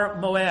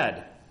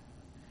Ar-Moed,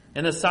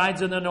 in the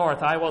sides of the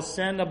north. I will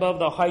ascend above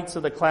the heights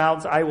of the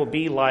clouds. I will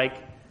be like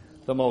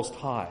the Most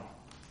High.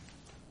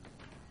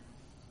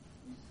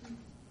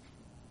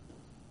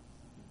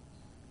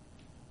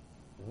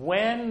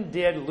 When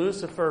did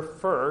Lucifer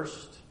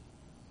first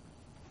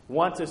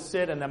want to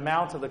sit in the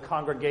mount of the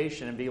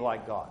congregation and be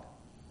like God?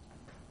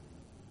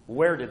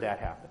 Where did that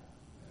happen?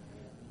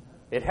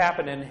 It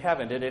happened in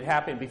heaven. Did it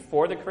happen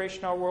before the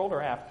creation of our world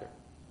or after?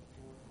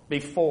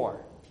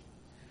 Before.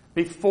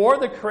 Before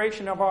the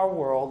creation of our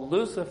world,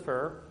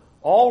 Lucifer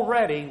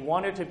already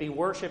wanted to be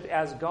worshipped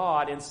as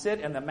God and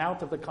sit in the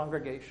mount of the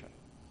congregation.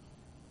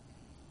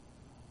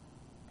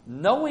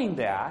 Knowing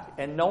that,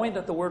 and knowing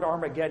that the word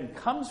Armageddon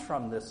comes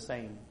from this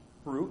same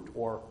root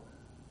or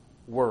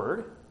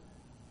word,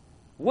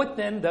 what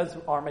then does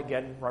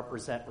Armageddon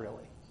represent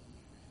really?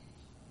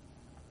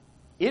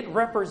 It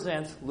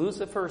represents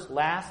Lucifer's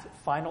last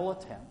final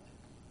attempt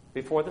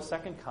before the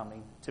second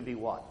coming to be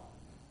what?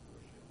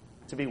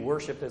 To be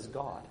worshipped as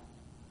God.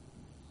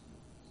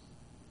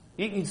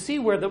 You can see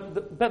where the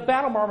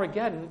Battle of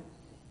Armageddon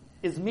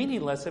is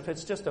meaningless if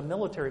it's just a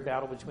military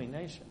battle between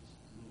nations.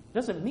 It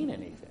doesn't mean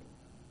anything.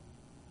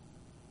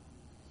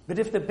 But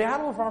if the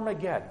Battle of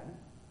Armageddon,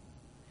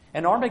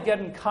 and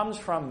Armageddon comes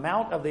from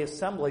Mount of the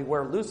Assembly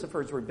where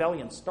Lucifer's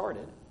rebellion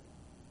started,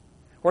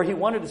 where he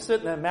wanted to sit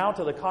in the Mount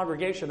of the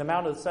Congregation, the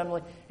Mount of the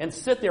Assembly, and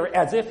sit there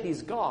as if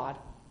he's God,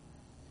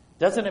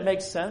 doesn't it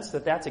make sense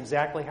that that's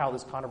exactly how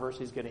this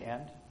controversy is going to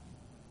end?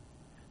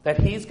 That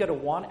he's going to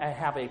want to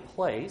have a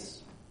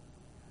place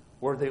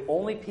where the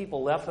only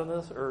people left on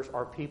this earth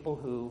are people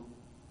who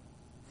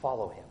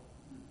follow him.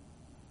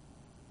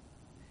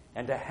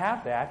 And to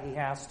have that, he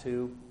has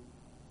to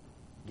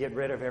get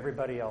rid of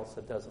everybody else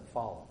that doesn't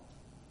follow.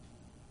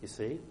 You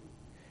see?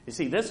 You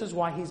see, this is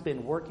why he's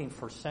been working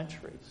for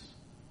centuries.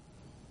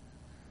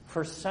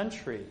 For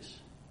centuries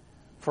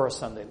for a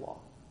Sunday law.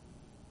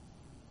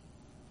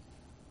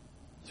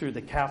 Through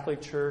the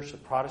Catholic Church, the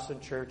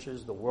Protestant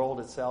churches, the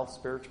world itself,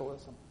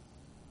 spiritualism.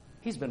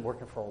 He's been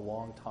working for a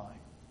long time.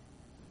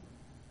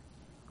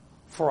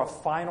 For a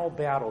final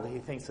battle that he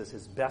thinks is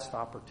his best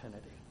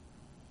opportunity.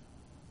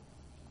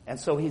 And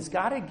so he's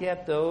got to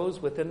get those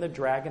within the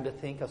dragon to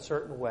think a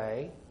certain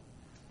way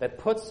that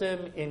puts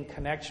them in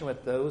connection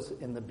with those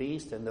in the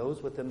beast and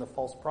those within the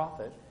false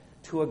prophet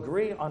to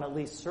agree on at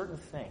least certain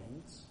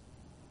things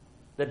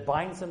that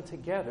binds them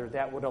together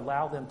that would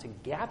allow them to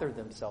gather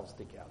themselves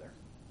together.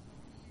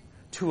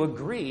 To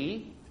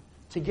agree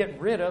to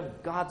get rid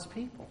of God's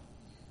people.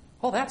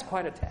 Well, that's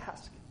quite a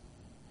task.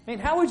 I mean,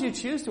 how would you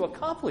choose to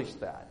accomplish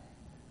that?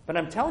 But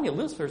I'm telling you,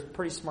 Lucifer's a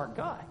pretty smart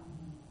guy.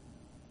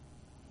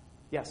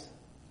 Yes?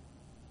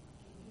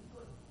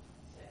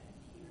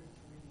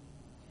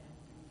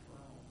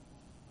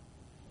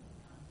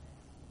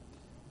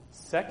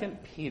 2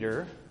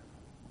 Peter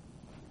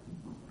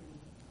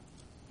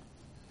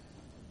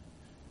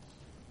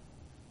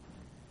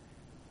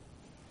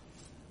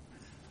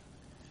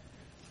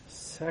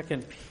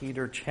 2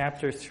 Peter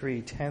chapter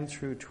 3, 10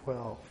 through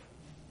 12.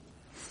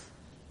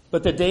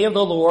 But the day of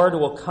the Lord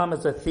will come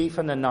as a thief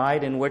in the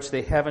night, in which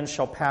the heavens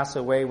shall pass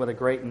away with a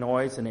great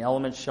noise, and the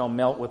elements shall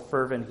melt with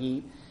fervent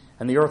heat,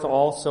 and the earth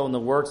also and the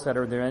works that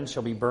are therein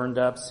shall be burned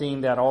up.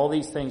 Seeing that all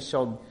these things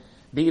shall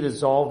be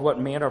dissolved, what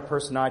manner of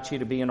person ought ye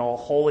to be in all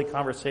holy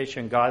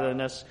conversation and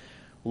godliness,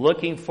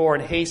 looking for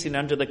and hastening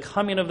unto the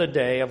coming of the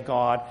day of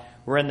God,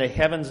 wherein the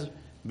heavens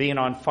being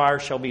on fire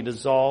shall be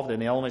dissolved,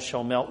 and the elements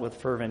shall melt with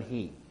fervent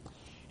heat.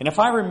 And if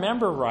I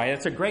remember right,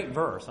 it's a great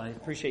verse. I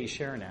appreciate you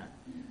sharing that.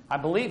 I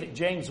believe that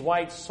James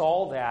White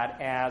saw that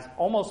as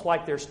almost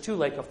like there's two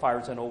lake of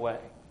fires in a way.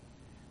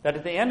 That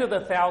at the end of the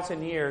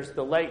 1,000 years,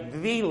 the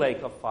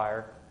lake of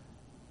fire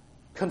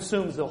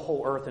consumes the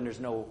whole earth and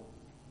there's no...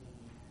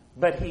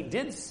 But he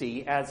did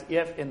see as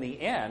if in the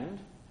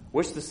end,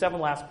 which the 7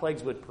 last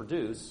plagues would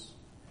produce,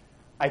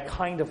 a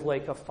kind of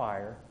lake of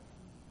fire,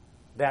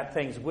 that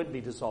things would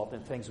be dissolved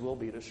and things will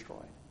be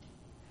destroyed.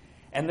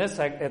 And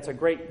it's a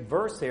great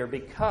verse there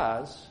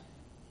because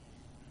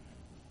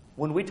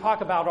when we talk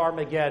about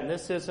Armageddon,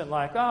 this isn't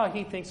like, oh,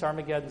 he thinks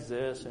Armageddon's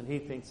this and he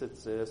thinks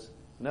it's this.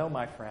 No,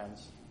 my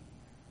friends.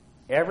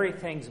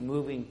 Everything's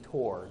moving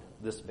toward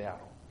this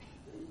battle.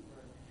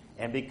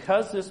 And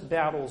because this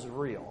battle's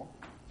real,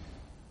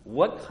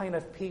 what kind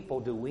of people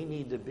do we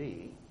need to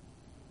be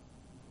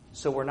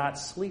so we're not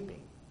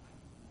sleeping?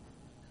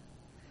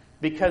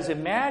 Because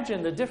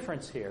imagine the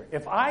difference here.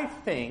 If I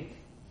think,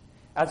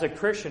 as a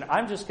Christian,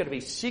 I'm just going to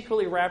be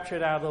secretly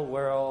raptured out of the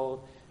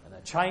world, and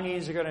the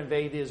Chinese are going to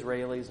invade the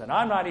Israelis, and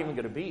I'm not even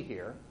going to be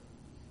here,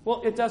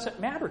 well, it doesn't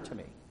matter to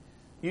me.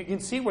 You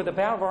can see where the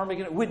Battle of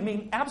Armageddon would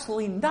mean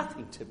absolutely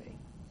nothing to me.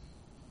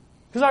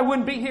 Because I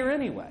wouldn't be here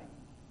anyway.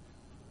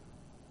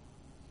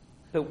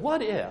 But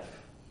what if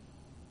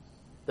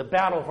the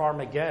Battle of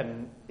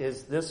Armageddon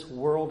is this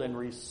world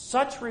in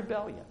such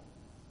rebellion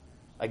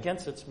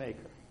against its Maker?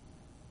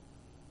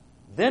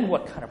 Then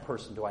what kind of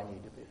person do I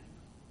need to be?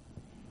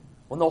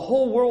 When the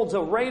whole world's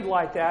arrayed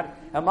like that,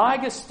 am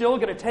I still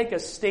going to take a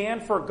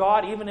stand for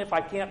God even if I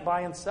can't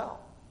buy and sell?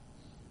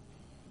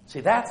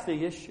 See, that's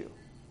the issue.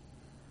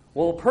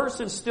 Will a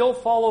person still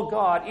follow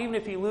God even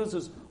if he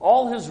loses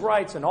all his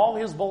rights and all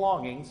his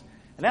belongings?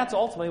 And that's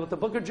ultimately what the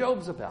book of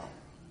Job's about.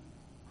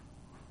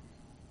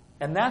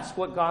 And that's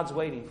what God's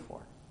waiting for.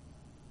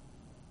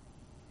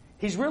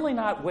 He's really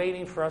not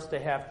waiting for us to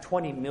have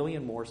 20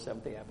 million more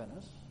Seventh-day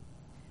Adventists.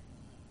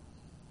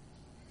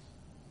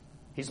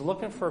 He's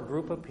looking for a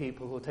group of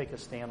people who will take a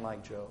stand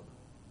like Job.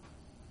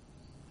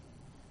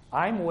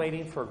 I'm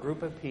waiting for a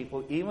group of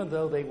people, even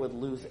though they would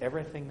lose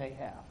everything they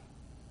have,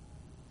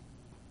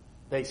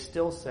 they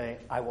still say,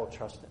 I will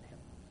trust in him.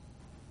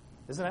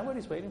 Isn't that what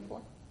he's waiting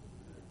for?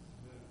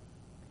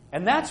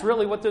 And that's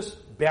really what this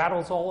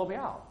battle's all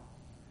about.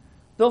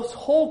 This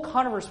whole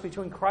controversy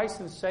between Christ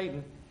and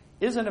Satan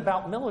isn't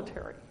about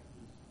military.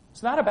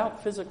 It's not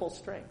about physical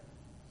strength.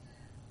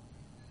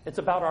 It's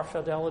about our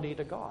fidelity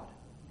to God.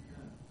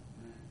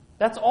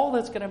 That's all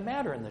that's going to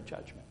matter in the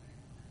judgment.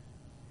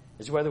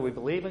 Is whether we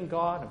believe in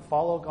God and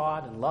follow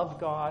God and love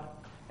God,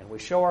 and we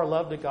show our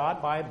love to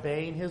God by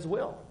obeying his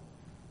will.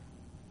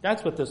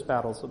 That's what this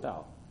battle's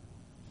about.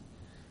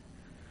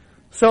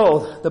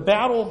 So, the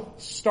battle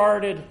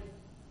started,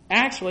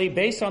 actually,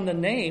 based on the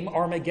name,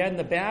 Armageddon.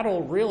 The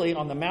battle, really,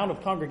 on the Mount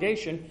of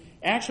Congregation,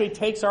 actually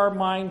takes our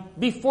mind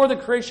before the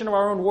creation of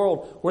our own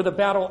world, where the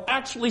battle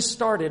actually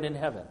started in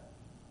heaven.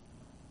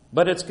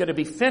 But it's going to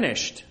be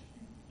finished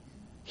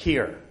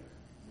here.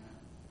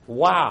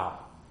 Wow.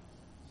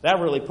 That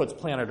really puts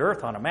planet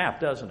Earth on a map,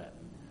 doesn't it?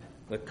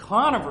 The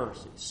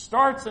controversy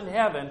starts in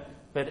heaven,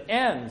 but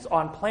ends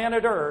on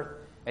planet Earth,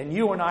 and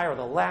you and I are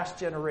the last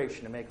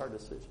generation to make our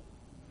decision.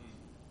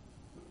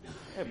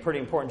 You're a pretty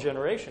important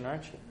generation,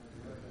 aren't you?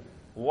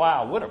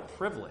 Wow, what a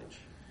privilege.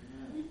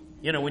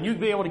 You know, when you'd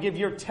be able to give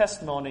your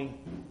testimony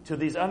to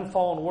these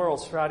unfallen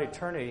worlds throughout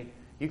eternity,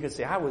 you could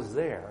say, I was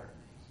there.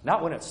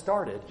 Not when it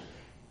started,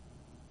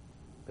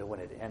 but when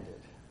it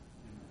ended.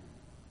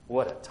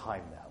 What a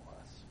time that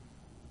was.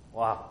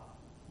 Wow.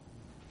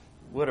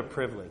 What a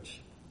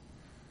privilege.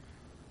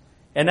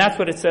 And that's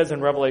what it says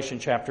in Revelation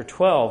chapter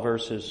 12,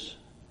 verses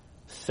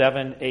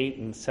 7, 8,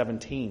 and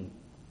 17.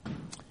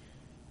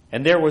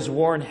 And there was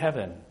war in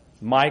heaven.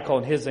 Michael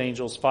and his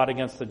angels fought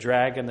against the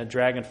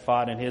dragon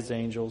fought and his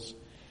angels.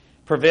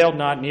 Prevailed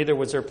not, neither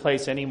was their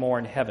place any more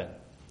in heaven.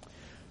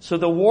 So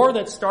the war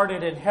that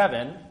started in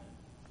heaven,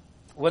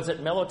 was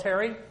it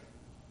military?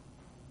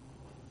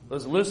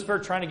 Was Lucifer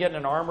trying to get in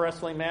an arm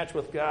wrestling match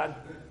with God?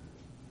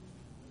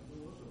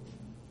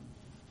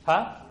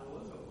 Huh?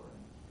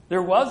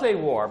 There was a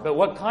war, but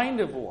what kind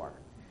of war?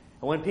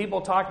 And when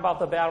people talk about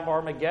the Battle of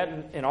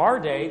Armageddon in our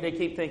day, they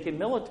keep thinking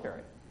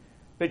military.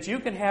 But you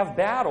can have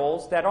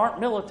battles that aren't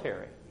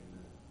military.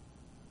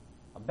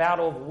 A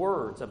battle of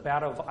words, a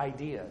battle of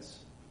ideas.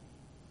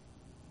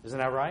 Isn't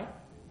that right?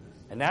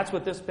 And that's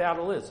what this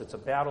battle is. It's a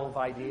battle of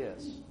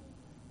ideas.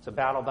 It's a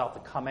battle about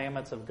the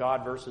commandments of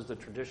God versus the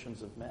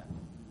traditions of men.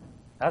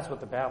 That's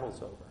what the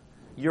battle's over.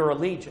 Your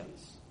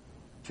allegiance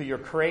to your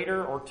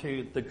creator or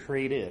to the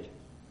created.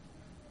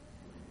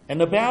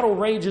 And the battle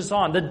rages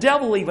on. The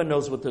devil even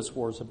knows what this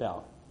war's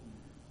about.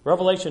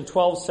 Revelation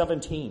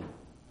 12:17.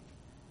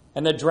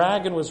 And the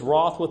dragon was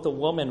wroth with the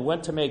woman,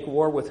 went to make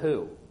war with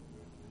who?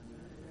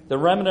 The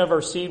remnant of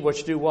her seed,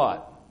 which do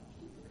what?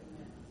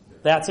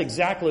 That's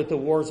exactly what the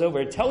war's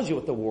over. It tells you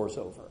what the war's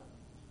over.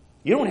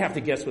 You don't have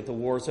to guess what the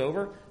war's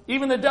over.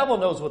 Even the devil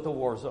knows what the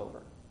war's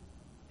over.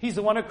 He's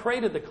the one who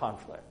created the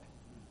conflict.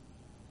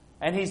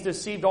 And he's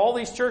deceived all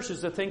these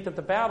churches to think that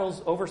the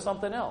battle's over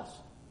something else.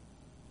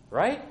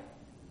 Right?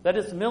 That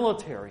it's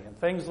military and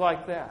things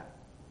like that.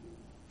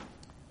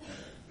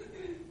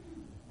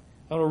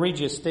 I'm going to read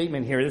you a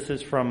statement here. This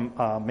is from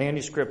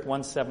manuscript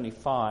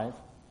 175,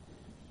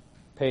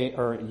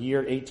 year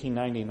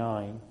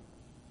 1899.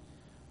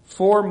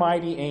 4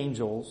 mighty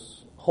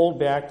angels hold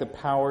back the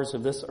powers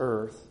of this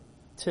earth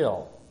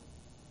till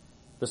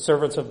the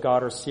servants of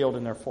God are sealed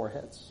in their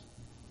foreheads.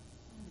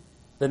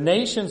 The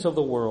nations of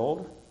the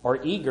world are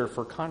eager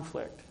for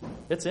conflict.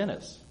 It's in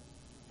us.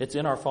 It's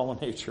in our fallen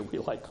nature. We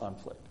like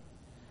conflict.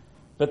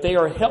 But they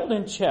are held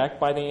in check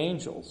by the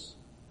angels.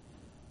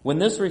 When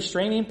this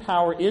restraining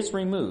power is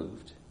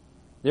removed,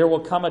 there will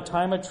come a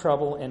time of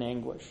trouble and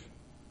anguish.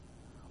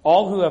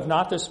 All who have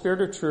not the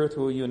spirit of truth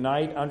will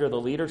unite under the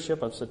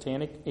leadership of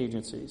satanic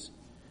agencies,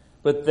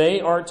 but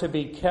they are to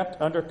be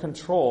kept under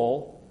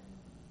control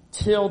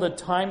till the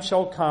time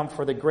shall come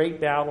for the great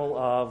battle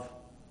of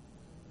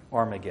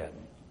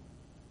Armageddon.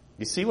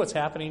 You see what's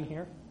happening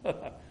here?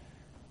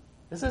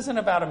 This isn't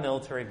about a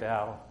military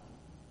battle.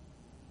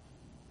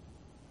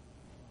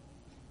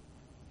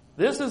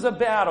 This is a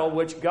battle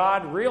which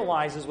God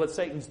realizes what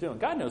Satan's doing.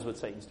 God knows what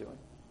Satan's doing.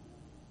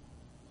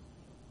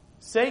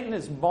 Satan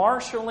is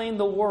marshaling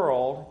the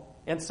world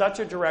in such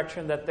a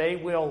direction that they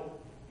will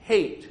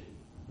hate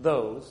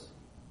those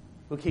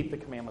who keep the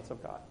commandments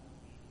of God.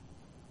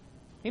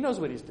 He knows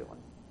what he's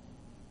doing.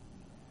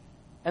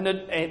 And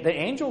the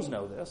angels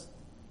know this.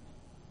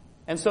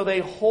 And so they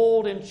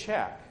hold in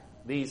check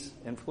these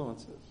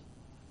influences.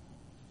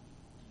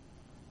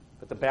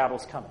 But the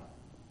battle's coming.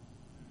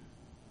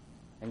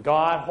 And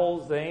God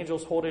holds, the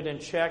angels hold it in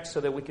check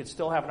so that we could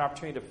still have an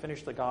opportunity to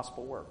finish the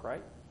gospel work,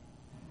 right?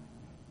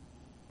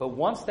 But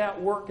once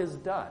that work is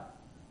done,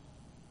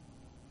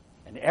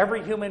 and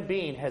every human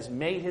being has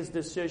made his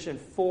decision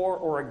for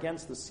or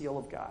against the seal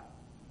of God,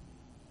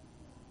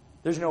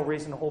 there's no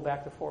reason to hold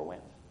back the four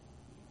winds.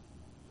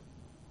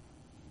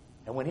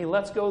 And when he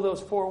lets go of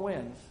those four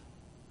winds,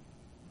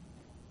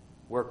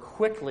 we're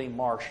quickly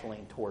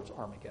marshaling towards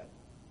Armageddon.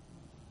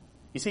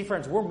 You see,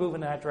 friends, we're moving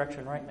in that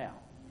direction right now,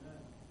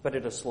 but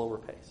at a slower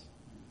pace.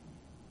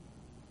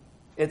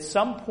 At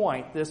some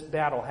point, this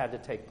battle had to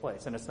take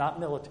place, and it's not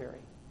military.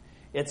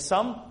 At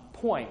some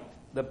point,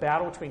 the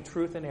battle between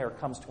truth and error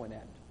comes to an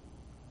end.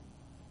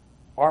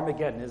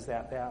 Armageddon is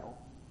that battle.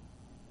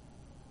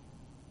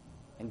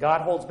 And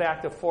God holds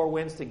back the four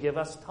winds to give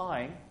us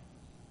time,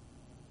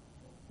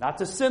 not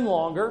to sin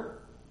longer,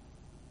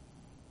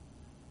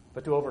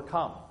 but to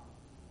overcome.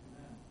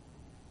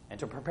 And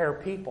to prepare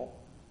people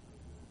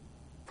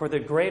for the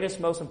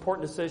greatest, most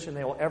important decision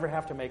they will ever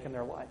have to make in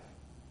their life.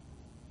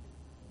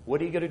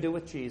 What are you going to do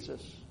with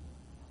Jesus?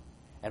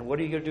 And what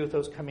are you going to do with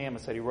those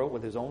commandments that he wrote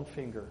with his own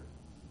finger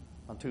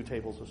on 2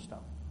 tables of stone?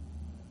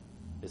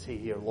 Is he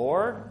your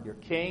Lord, your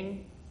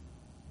King?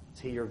 Is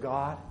he your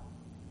God?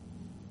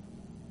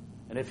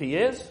 And if he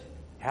is,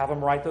 have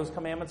him write those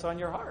commandments on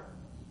your heart.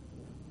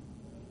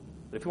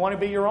 But if you want to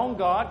be your own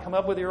God, come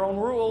up with your own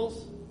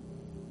rules.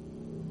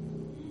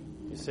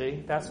 You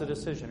see, that's the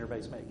decision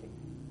everybody's making.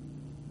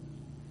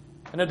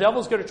 And the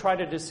devil's going to try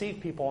to deceive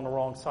people on the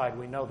wrong side.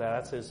 We know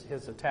that. That's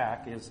his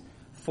attack, his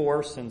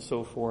force and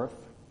so forth.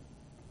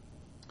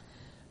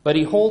 But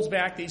he holds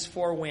back these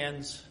four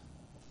winds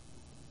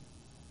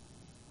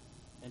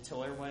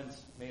until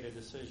everyone's made a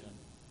decision.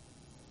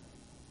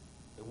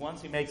 But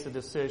once he makes a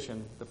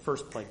decision, the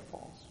first plague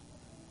falls.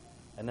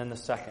 And then the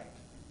second.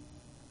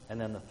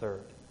 And then the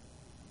third.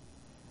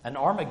 And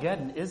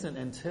Armageddon isn't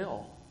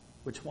until,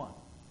 which one?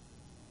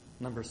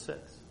 Number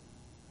 6.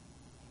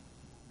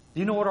 Do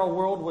you know what our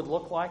world would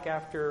look like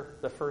after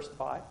the first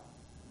 5?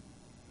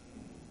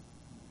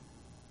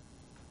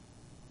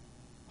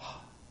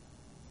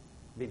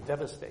 It'd be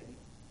devastating.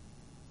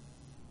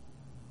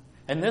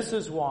 And this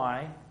is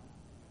why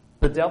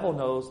the devil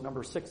knows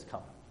number 6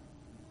 coming.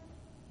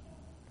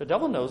 The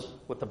devil knows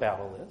what the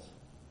battle is.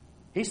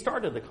 He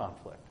started the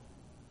conflict.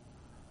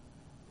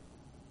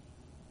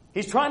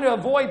 He's trying to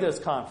avoid this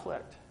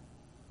conflict.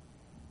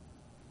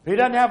 He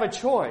doesn't have a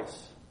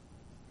choice.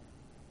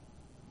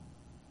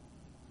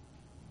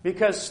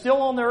 Because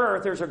still on the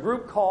earth, there's a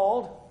group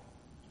called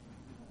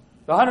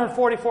the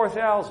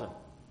 144,000.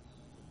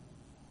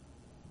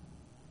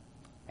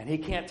 And he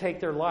can't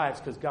take their lives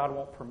because God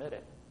won't permit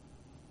it.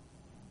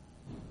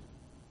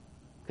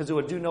 Because it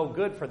would do no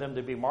good for them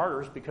to be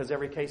martyrs because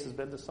every case has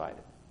been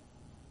decided.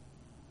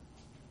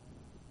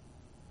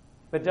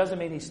 But it doesn't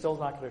mean he's still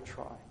not going to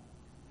try.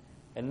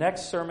 And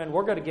next sermon,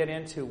 we're going to get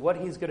into what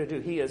he's going to do.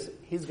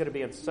 He's going to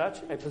be in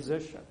such a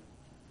position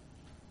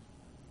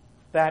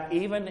that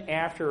even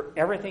after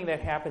everything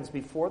that happens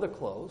before the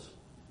close,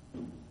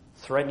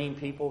 threatening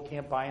people,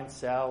 can't buy and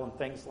sell and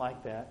things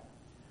like that,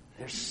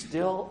 there's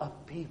still a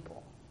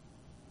people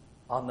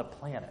on the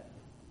planet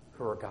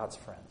who are God's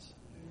friends.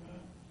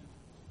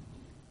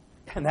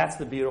 And that's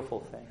the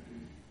beautiful thing.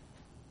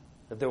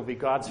 That there will be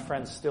God's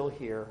friends still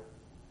here.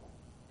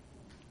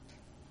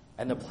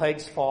 And the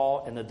plagues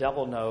fall, and the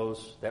devil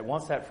knows that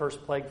once that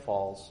first plague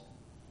falls,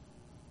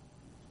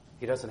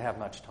 he doesn't have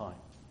much time.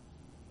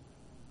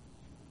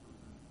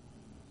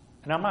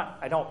 And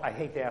I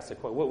hate to ask the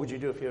question, what would you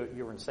do if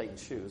you were in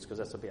Satan's shoes? Because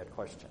that's a bad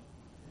question.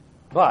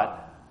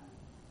 But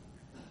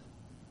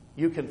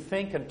you can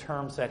think in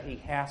terms that he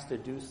has to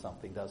do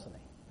something, doesn't he?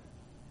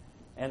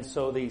 And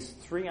so these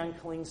 3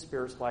 unclean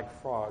spirits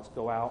like frogs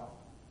go out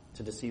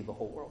to deceive the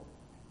whole world.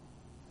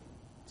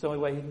 It's the only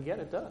way he can get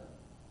it done.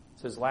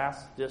 It's his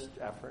last ditch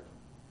effort.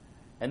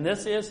 And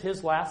this is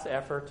his last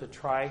effort to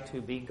try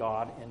to be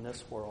God in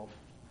this world.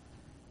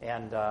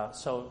 And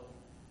so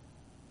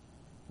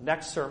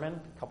next sermon,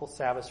 a couple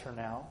Sabbaths from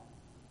now,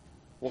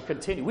 we'll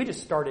continue. We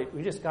just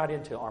got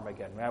into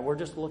Armageddon. Right? We're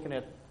just looking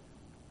at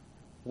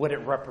what it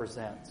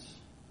represents.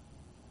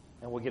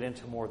 And we'll get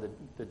into more of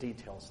the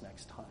details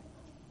next time.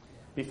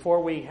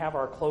 Before we have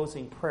our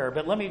closing prayer,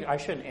 but I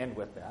shouldn't end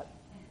with that.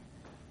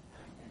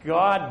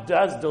 God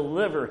does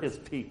deliver His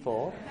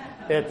people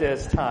at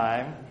this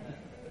time.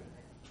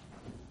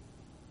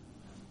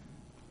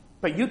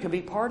 But you can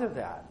be part of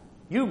that.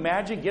 You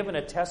imagine giving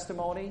a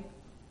testimony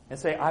and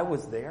say, I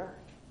was there.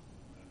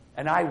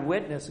 And I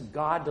witnessed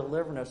God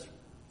delivering us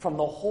from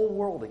the whole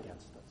world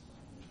against us.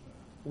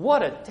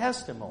 What a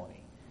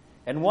testimony.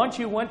 And once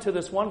you went to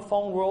this one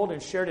phone world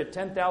and shared it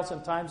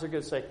 10,000 times, they're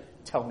going to say,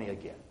 tell me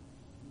again.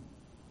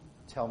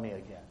 Tell me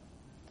again.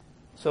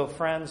 So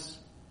friends,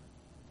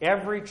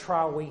 every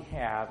trial we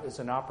have is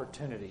an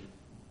opportunity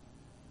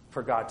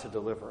for God to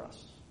deliver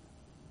us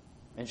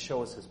and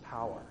show us His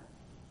power.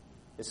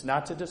 It's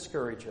not to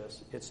discourage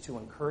us. It's to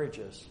encourage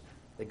us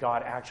that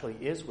God actually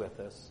is with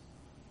us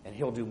and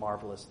He'll do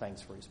marvelous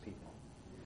things for His people.